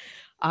of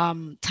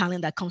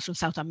talent that comes from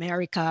South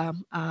America,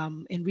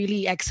 and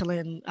really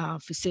excellent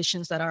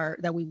physicians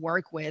that we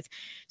work with.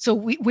 So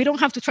we don't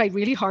have to try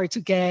really hard to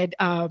get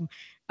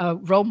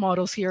role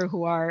models here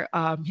who are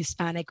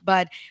Hispanic,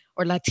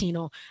 or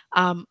Latino.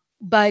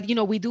 But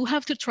we do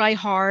have to try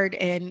hard,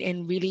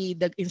 and really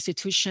the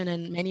institution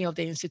and many of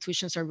the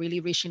institutions are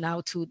really reaching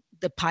out to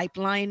the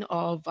pipeline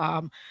of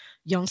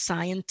young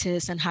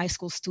scientists and high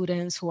school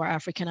students who are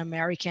African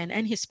American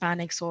and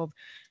Hispanics of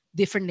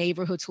different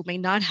neighborhoods who may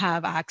not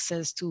have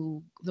access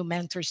to the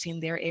mentors in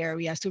their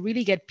areas, to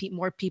really get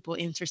more people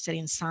interested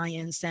in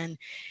science. And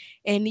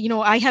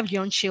I have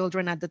young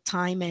children at the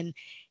time,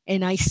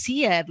 and I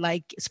see it,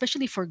 like,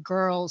 especially for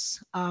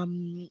girls.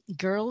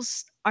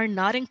 Girls are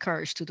not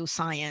encouraged to do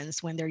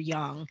science when they're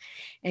young,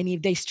 and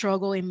if they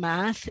struggle in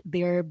math,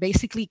 they're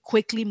basically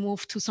quickly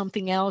moved to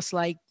something else,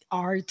 like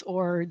art,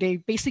 or they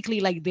basically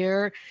like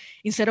they're,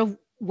 instead of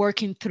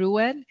working through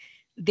it,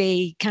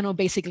 they kind of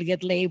basically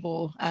get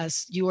labeled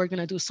as you are going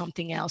to do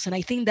something else. And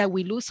I think that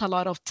we lose a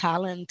lot of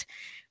talent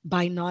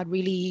by not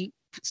really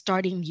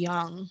starting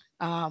young,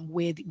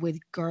 with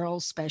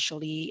girls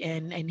especially,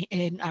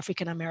 and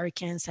African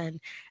Americans and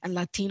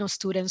Latino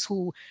students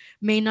who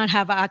may not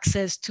have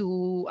access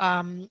to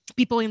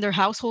people in their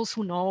households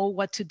who know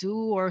what to do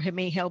or who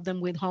may help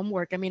them with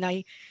homework. I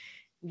mean,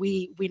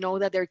 we know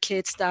that there are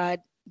kids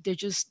that they're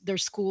just, their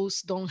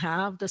schools don't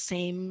have the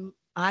same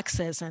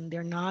access, and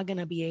they're not going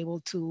to be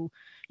able to,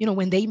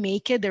 when they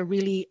make it, they're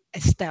really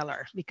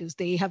stellar because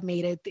they have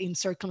made it in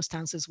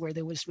circumstances where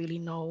there was really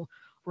no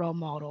role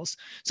models.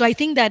 So I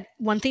think that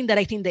one thing that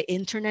I think the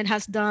internet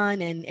has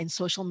done, and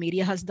social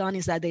media has done,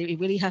 is that they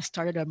really have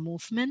started a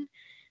movement,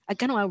 a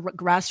kind of a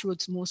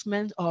grassroots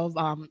movement of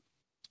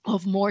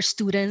more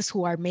students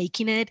who are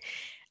making it,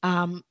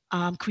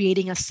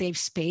 creating a safe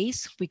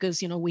space,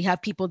 because we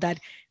have people that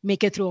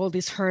make it through all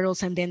these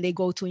hurdles, and then they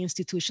go to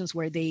institutions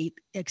where they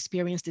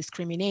experience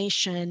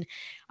discrimination.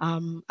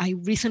 I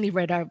recently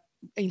read a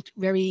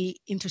very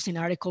interesting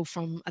article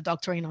from a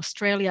doctor in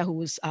Australia who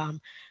was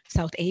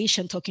South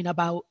Asian, talking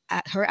about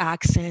her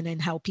accent and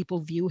how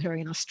people view her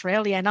in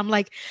Australia. And I'm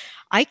like,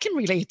 I can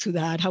relate to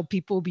that, how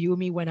people view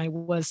me when I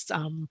was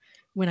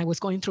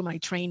going through my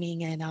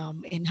training,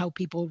 and how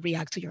people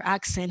react to your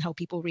accent, how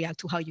people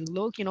react to how you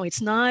look.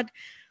 It's not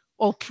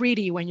all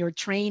pretty when you're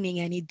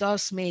training, and it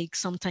does make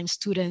sometimes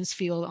students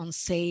feel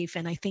unsafe.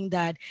 And I think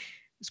that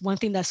one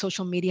thing that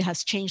social media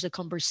has changed the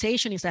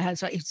conversation is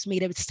that it's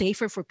made it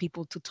safer for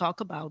people to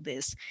talk about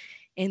this.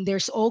 And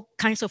there's all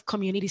kinds of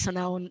communities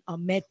now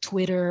on Med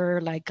Twitter,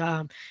 like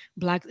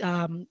Black,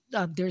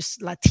 there's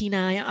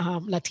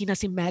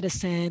Latinas in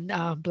medicine,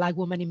 Black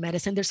women in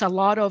medicine. There's a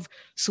lot of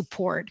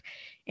support,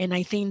 and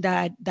I think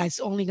that that's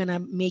only going to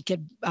make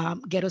it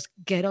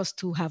get us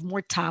to have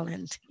more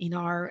talent in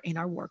our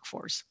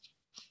workforce.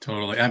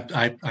 Totally.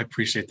 I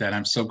appreciate that.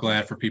 I'm so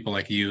glad for people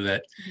like you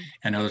that,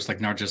 and others like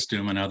Narjust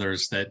Doom and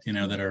others that,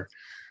 that are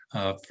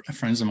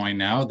friends of mine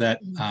now that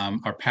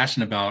are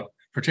passionate about,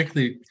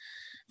 particularly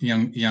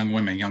young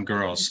women, young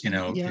girls,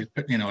 Yeah.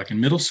 Like in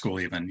middle school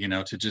even,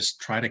 to just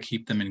try to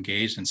keep them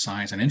engaged in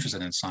science and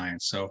interested in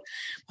science. So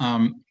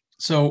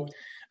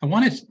I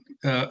wanted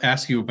to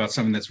ask you about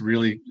something that's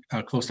really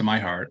close to my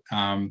heart.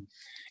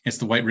 It's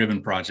the White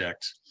Ribbon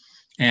Project.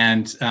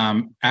 And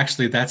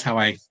actually, that's how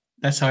I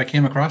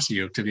came across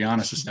you, to be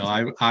honest,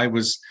 Estelle. I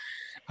was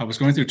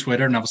going through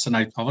Twitter, and all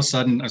of a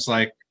sudden I was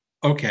like,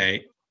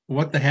 okay,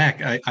 what the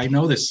heck? I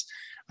know this.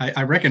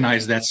 I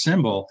recognize that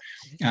symbol.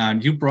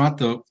 You brought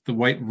the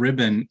white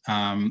ribbon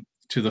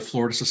to the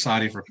Florida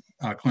Society for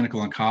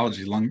Clinical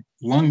Oncology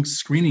lung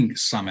screening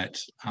summit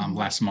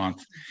last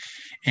month,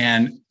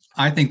 and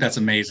I think that's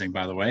amazing,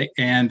 by the way.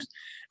 And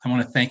I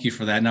want to thank you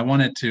for that. And I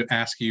wanted to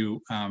ask you,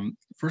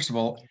 first of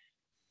all,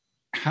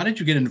 how did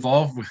you get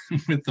involved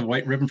with the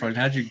White Ribbon Project?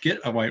 How did you get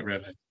a white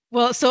ribbon?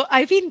 Well, so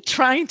I've been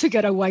trying to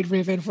get a white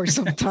ribbon for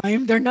some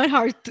time. They're not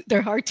hard.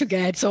 They're hard to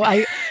get. So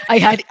I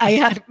had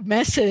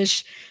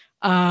messaged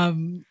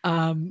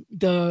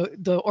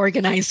the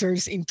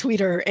organizers in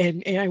Twitter,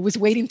 and I was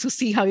waiting to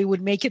see how it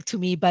would make it to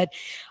me. But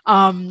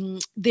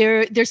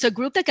there's a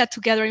group that got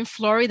together in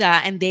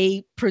Florida, and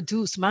they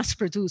mass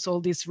produce all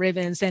these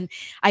ribbons. And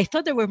I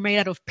thought they were made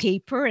out of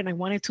paper, and I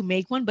wanted to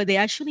make one, but they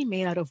actually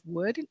made out of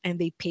wood, and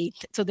they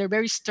paint, so they're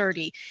very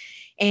sturdy.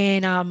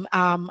 And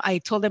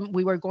I told them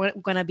we were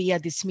going to be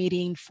at this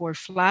meeting for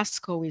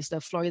FLASCO, is the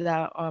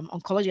Florida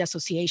Oncology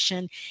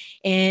Association.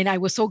 And I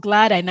was so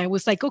glad. And I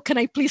was like, oh, can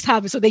I please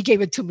have it? So they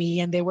gave it to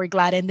me, and they were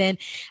glad. And then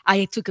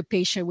I took a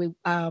patient with,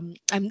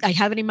 I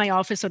have it in my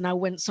office. So now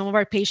when some of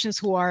our patients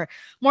who are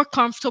more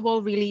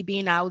comfortable really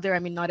being out there, I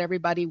mean, not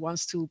everybody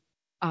wants to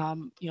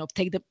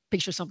take the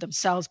pictures of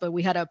themselves, but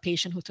we had a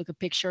patient who took a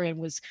picture and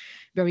was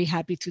very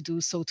happy to do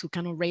so, to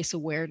kind of raise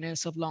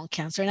awareness of lung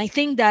cancer. And I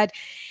think that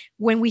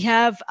when we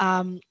have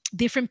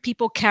different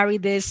people carry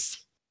this,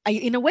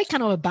 in a way,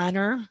 kind of a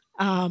banner.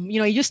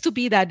 It used to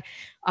be that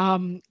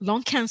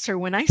lung cancer,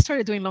 when I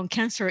started doing lung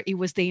cancer, it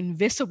was the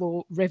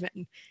invisible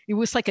ribbon. It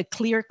was like a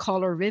clear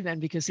color ribbon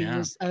because it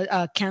was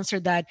a cancer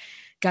that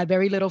got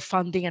very little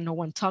funding and no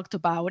one talked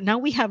about. Now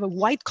we have a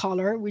white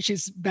color, which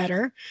is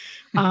better.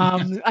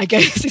 I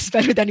guess it's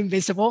better than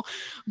invisible.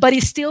 But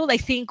it's still, I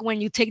think,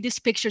 when you take these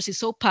pictures, it's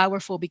so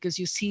powerful because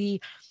you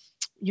see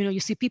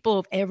people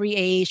of every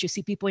age, you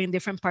see people in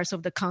different parts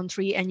of the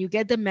country, and you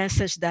get the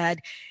message that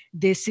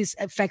this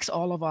affects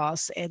all of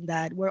us, and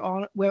that we're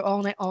all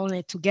in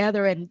it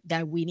together, and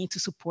that we need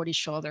to support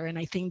each other. And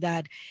I think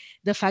that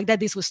the fact that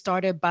this was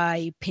started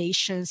by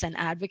patients and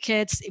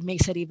advocates, it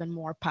makes it even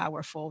more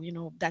powerful,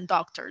 than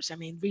doctors. I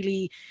mean,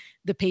 really,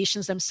 the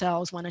patients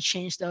themselves want to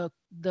change the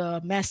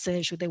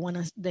message. They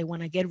want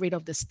to get rid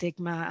of the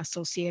stigma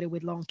associated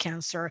with lung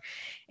cancer.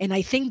 And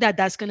I think that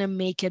that's going to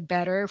make it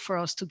better for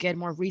us to get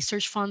more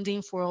research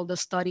funding for all the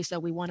studies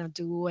that we want to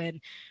do,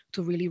 and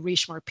to really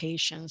reach more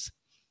patients.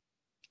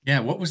 Yeah,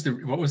 what was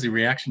the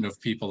reaction of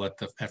people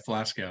at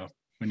Flasco?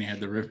 when you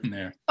had the ribbon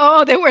there?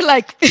 Oh, they were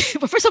like,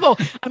 but first of all,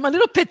 I'm a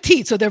little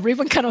petite, so the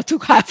ribbon kind of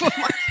took half of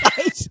my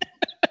size.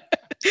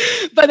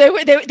 But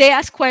they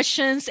asked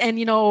questions, and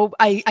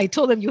I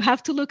told them, you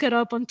have to look it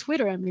up on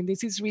Twitter. I mean,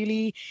 this is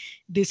really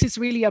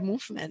a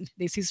movement.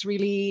 This is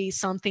really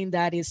something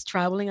that is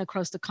traveling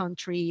across the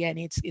country, and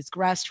it's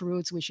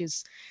grassroots, which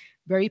is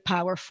very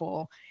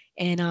powerful.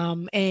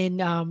 I'm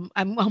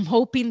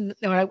hoping,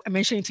 or I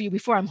mentioned it to you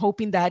before, I'm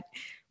hoping that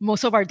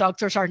most of our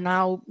doctors are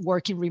now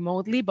working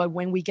remotely, but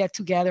when we get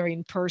together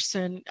in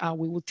person,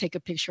 we will take a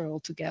picture all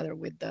together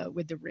with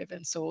the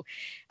ribbon. So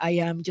I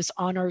am just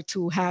honored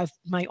to have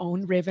my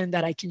own ribbon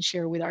that I can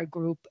share with our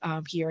group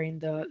here in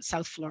the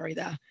South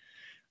Florida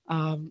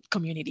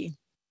community.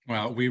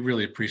 Well, we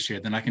really appreciate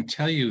it. And I can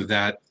tell you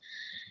that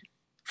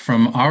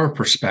from our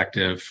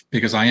perspective,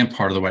 because I am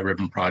part of the White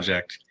Ribbon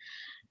Project,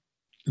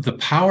 the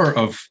power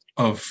of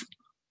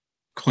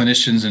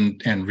clinicians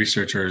and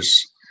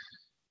researchers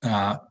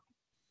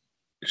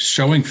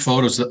showing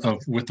photos of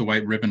with the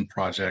White Ribbon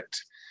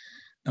Project,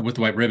 with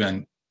the White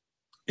Ribbon,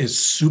 is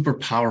super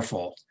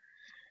powerful,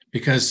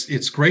 because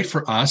it's great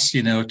for us,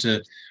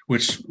 to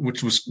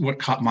which was what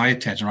caught my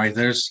attention. Right,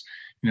 there's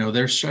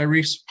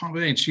Shirese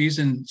Pompey, and she's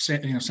in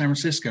San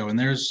Francisco, and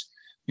there's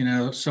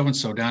so and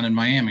so down in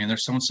Miami, and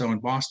there's so and so in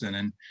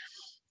Boston,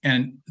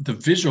 and the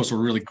visuals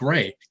were really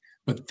great.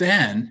 But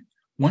then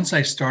once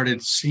I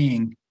started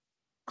seeing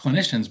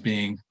clinicians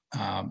being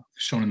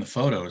shown in the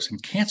photos,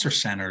 and cancer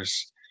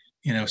centers,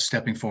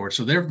 stepping forward.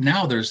 So there's an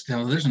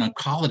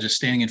oncologist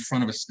standing in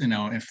front of us,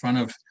 in front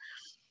of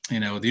the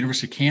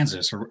University of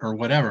Kansas or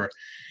whatever.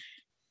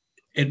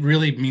 It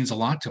really means a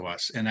lot to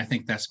us, and I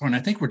think that's fun. I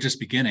think we're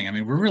just beginning. I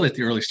mean, we're really at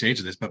the early stage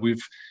of this, but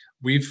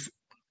we've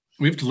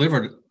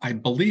delivered, I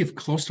believe,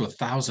 close to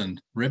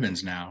 1,000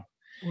 ribbons now.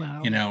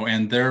 Wow.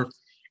 And they're,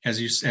 as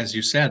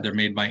you said, they're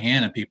made by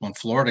hand, and people in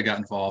Florida got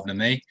involved,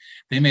 and they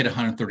made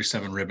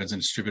 137 ribbons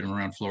and distributed them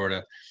around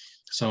Florida.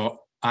 So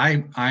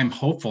I'm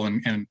hopeful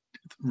and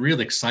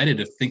really excited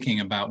to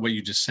thinking about what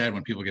you just said.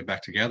 When people get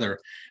back together,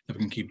 that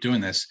we can keep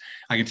doing this.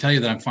 I can tell you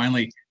that I'm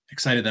finally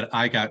excited that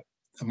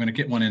I'm going to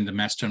get one in the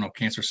Mass General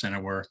Cancer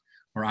Center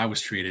where I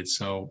was treated.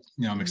 So,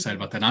 I'm excited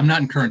about that. I'm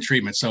not in current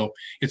treatment, so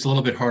it's a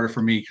little bit harder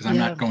for me because I'm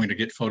not going to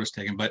get photos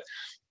taken, but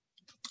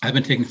I've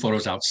been taking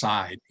photos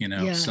outside,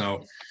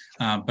 so,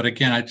 but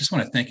again, I just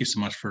want to thank you so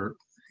much for,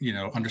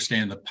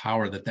 understanding the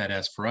power that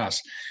has for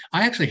us.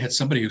 I actually had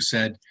somebody who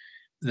said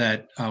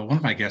that, one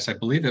of my guests, I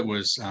believe it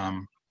was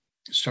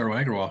Sharu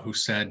Agrawal, who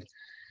said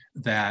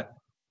that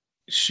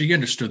she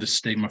understood the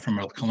stigma from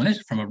a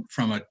clinician,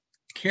 from a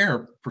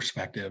care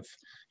perspective,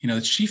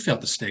 that she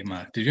felt the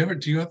stigma. Do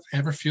you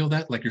ever feel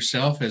that, like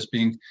yourself, as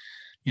being,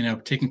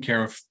 taking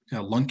care of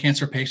lung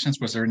cancer patients?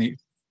 Was there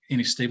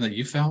any stigma that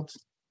you felt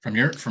from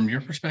your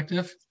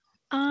perspective?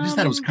 I just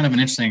thought it was kind of an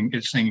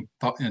interesting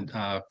thought and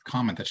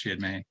comment that she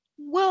had made.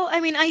 Well, I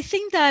mean, I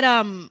think that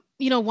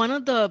one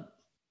of the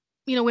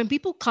when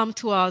people come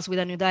to us with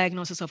a new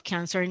diagnosis of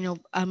cancer,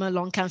 I'm a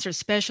lung cancer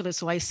specialist,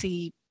 so I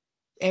see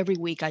every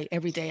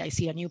day I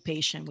see a new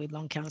patient with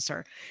lung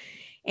cancer.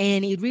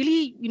 And it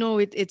really,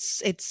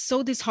 it's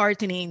so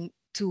disheartening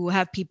to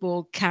have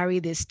people carry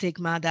this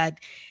stigma that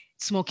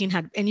smoking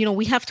had, and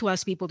we have to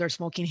ask people their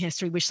smoking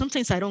history, which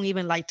sometimes I don't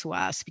even like to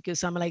ask,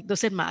 because I'm like,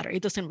 does it matter?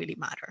 It doesn't really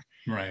matter.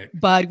 Right.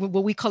 But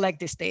we collect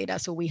this data,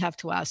 so we have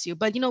to ask you.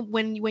 But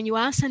when you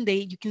ask, and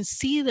you can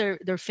see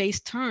their face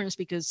turns,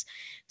 because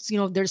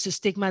there's a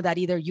stigma that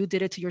either you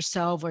did it to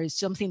yourself, or it's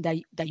something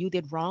that you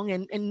did wrong,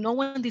 and no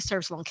one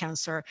deserves lung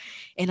cancer.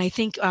 And I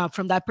think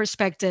from that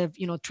perspective,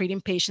 treating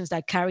patients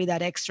that carry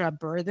that extra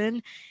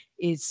burden,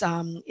 it's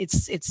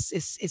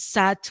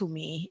sad to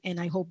me, and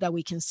I hope that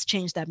we can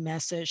change that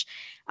message.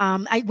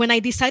 When I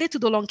decided to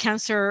do lung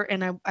cancer,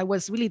 and I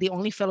was really the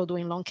only fellow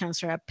doing lung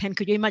cancer at Penn.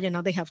 Could you imagine?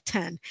 Now they have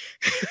 10.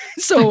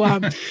 So,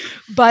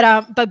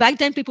 but back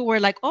then people were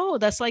like, "Oh,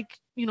 that's like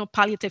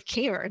palliative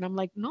care," and I'm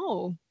like,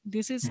 "No,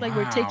 this is like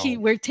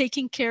we're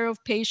taking care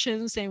of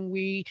patients, and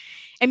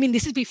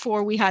this is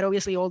before we had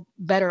obviously all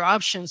better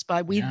options,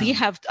 but we did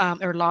have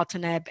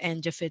erlotinib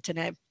and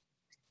gefitinib."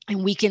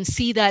 And we can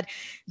see that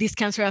this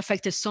cancer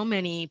affected so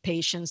many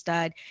patients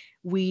that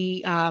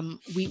we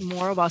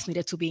more of us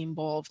needed to be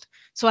involved.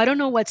 So I don't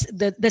know what's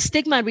the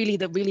stigma.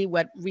 Really,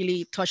 what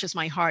really touches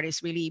my heart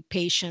is really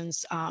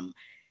patients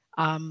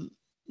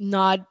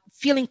not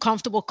feeling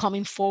comfortable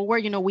coming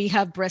forward. We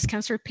have breast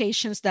cancer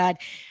patients that,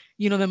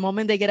 the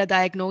moment they get a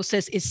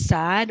diagnosis is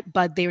sad,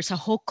 but there's a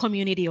whole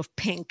community of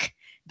pink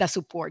that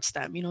supports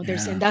them.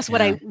 And that's what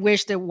I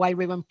wish the White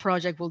Ribbon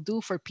Project will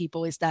do for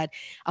people, is that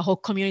a whole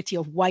community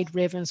of white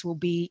ribbons will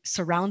be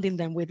surrounding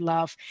them with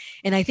love.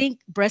 And I think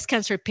breast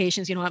cancer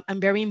patients,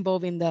 I'm very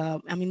involved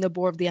I'm in the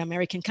board of the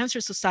American Cancer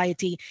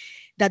Society,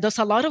 that does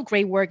a lot of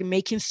great work in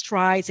making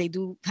strides. They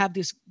do have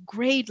these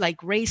great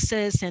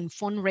races and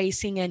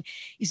fundraising, and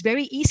it's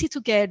very easy to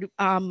get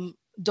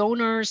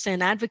donors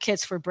and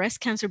advocates for breast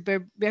cancer,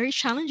 but very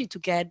challenging to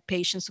get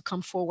patients to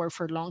come forward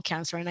for lung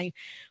cancer. And I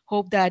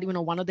hope that,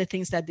 one of the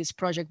things that this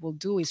project will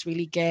do is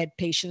really get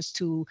patients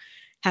to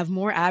have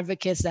more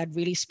advocates that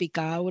really speak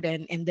out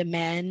and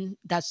demand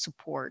that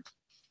support.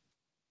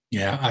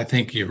 Yeah, I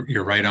think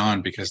you're right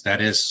on, because that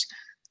is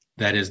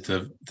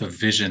the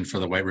vision for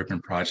the White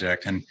Ribbon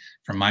Project. And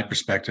from my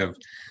perspective,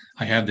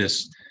 I have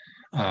this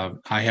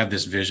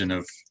vision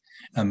of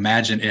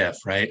imagine if,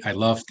 right? I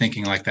love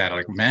thinking like that.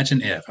 Like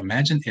imagine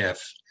if,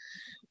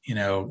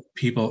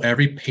 people,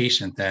 every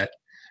patient that,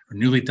 or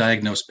newly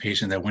diagnosed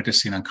patient that went to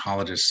see an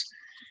oncologist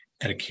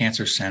at a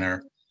cancer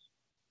center,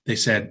 they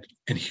said,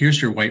 and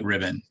here's your white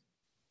ribbon.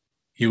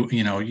 You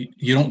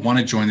don't want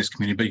to join this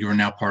community, but you are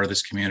now part of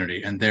this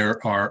community. And there's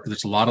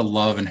a lot of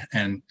love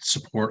and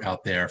support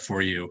out there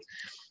for you.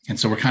 And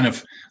so we're kind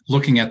of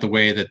looking at the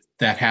way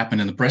that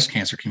happened in the breast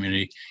cancer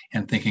community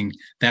and thinking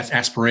that's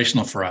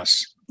aspirational for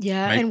us.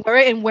 Yeah,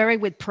 right? and wear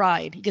it with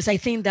pride, because I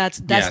think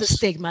that's Yes. the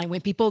stigma.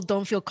 When people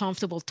don't feel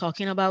comfortable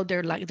talking about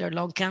their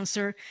lung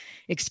cancer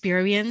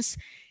experience,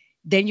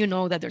 then you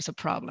know that there's a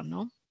problem,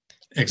 no?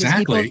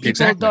 Exactly.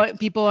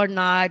 People are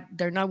not,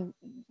 they're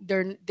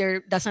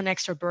that's an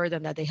extra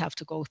burden that they have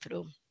to go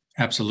through.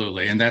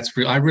 Absolutely. And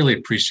I really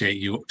appreciate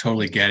you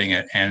totally getting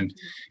it. And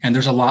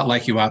there's a lot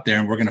like you out there,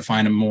 and we're going to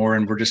find them more,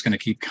 and we're just going to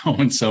keep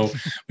going. So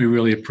we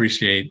really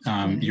appreciate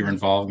your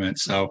involvement.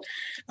 So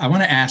I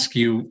want to ask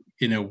you,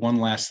 one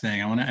last thing.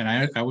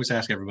 I always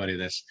ask everybody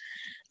this,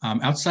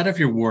 outside of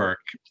your work,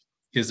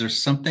 is there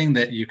something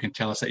that you can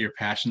tell us that you're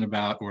passionate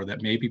about, or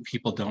that maybe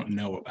people don't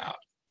know about?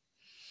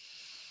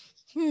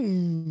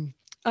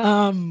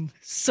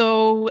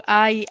 So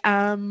I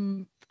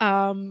am,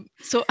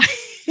 so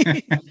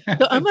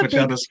so I'm a Put you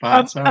on big, the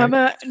spot. Sorry.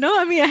 no,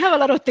 I mean, I have a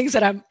lot of things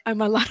that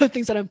I'm a lot of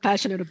things that I'm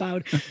passionate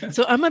about.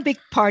 So I'm a big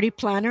party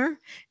planner.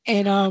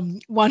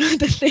 And one of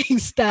the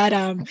things that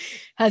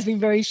has been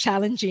very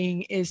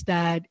challenging is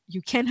that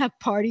you can't have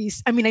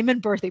parties. I mean, I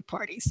meant birthday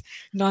parties,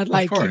 not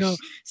like, Of course.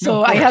 so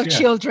No, of I course, have yeah.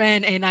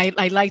 children, and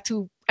I like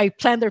to, I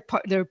plan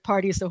their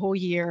parties the whole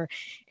year.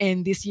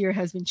 And this year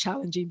has been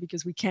challenging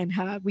because we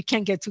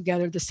can't get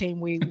together the same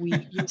way we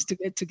used to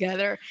get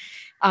together.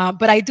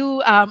 But I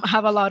do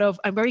have a lot of,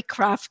 I'm very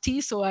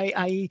crafty. So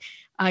I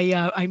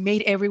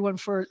made everyone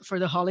for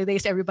the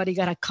holidays. Everybody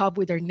got a cup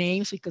with their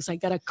names, because I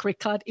got a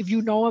Cricut. If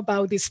you know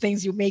about these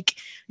things, you make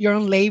your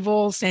own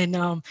labels. And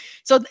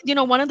so,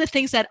 one of the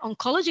things that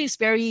oncology is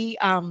very,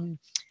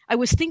 I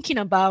was thinking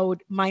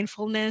about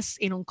mindfulness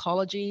in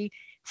oncology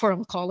for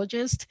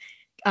oncologists.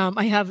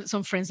 I have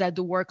some friends that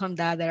do work on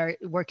that are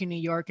work in New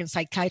York, and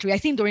psychiatry. I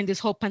think during this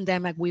whole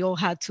pandemic, we all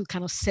had to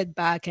kind of sit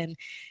back and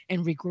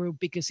regroup,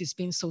 because it's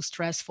been so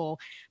stressful.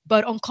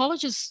 But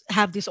oncologists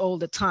have this all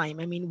the time.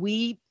 I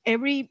mean,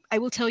 I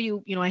will tell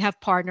you, I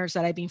have partners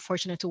that I've been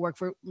fortunate to work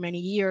for many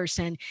years.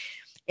 And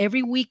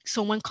every week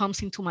someone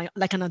comes into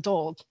like an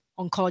adult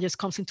oncologist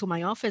comes into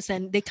my office,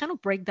 and they kind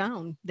of break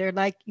down. They're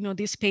like,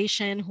 this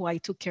patient who I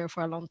took care of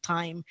for a long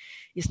time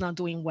is not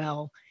doing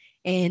well.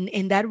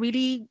 And that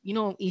really,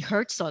 it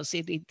hurts us.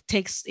 It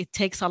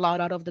takes a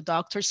lot out of the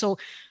doctor. So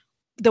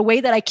the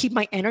way that I keep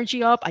my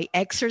energy up, I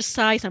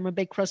exercise. I'm a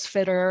big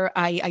CrossFitter.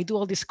 I do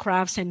all these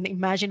crafts and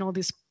imagine all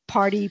this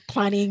party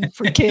planning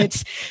for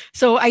kids.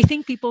 So I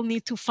think people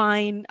need to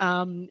find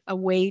a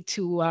way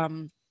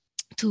to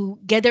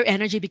get their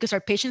energy, because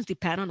our patients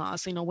depend on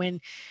us.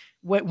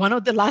 When one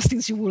of the last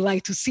things you would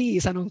like to see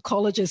is an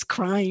oncologist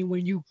crying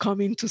when you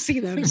come in to see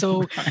them.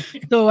 So,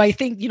 Right. so I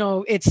think,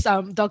 it's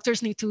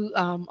doctors need to,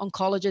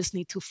 oncologists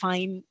need to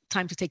find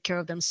time to take care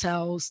of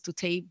themselves, to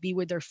be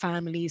with their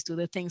families, do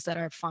the things that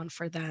are fun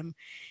for them.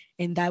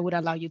 And that would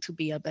allow you to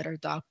be a better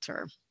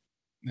doctor.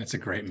 That's a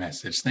great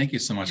message. Thank you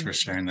so much for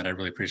sharing that. I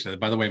really appreciate it.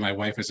 By the way, my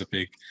wife is a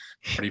big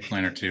party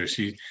planner too.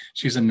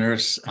 She's a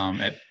nurse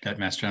at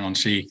Mass General, and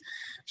she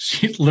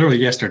literally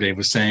yesterday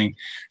was saying,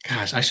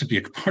 gosh, I should be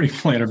a party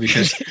planner,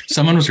 because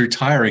someone was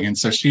retiring. And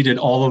so she did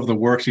all of the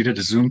work. She did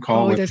a Zoom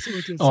call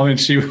and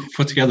she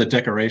put together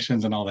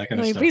decorations and all that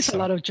kind of it stuff. brings a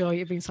lot of joy.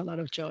 It brings a lot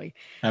of joy.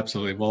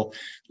 Absolutely. Well,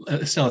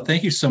 Estela,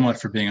 thank you so much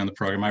for being on the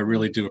program. I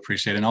really do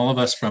appreciate it. And all of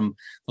us from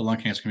the lung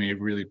cancer community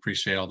really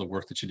appreciate all the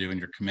work that you do and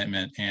your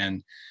commitment,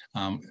 and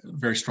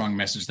very strong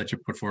message that you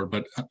put forward.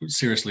 But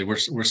seriously,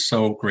 we're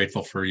so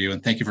grateful for you.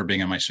 And thank you for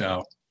being on my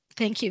show.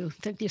 Thank you.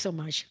 Thank you so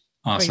much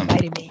Awesome. for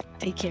inviting me.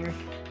 Take care.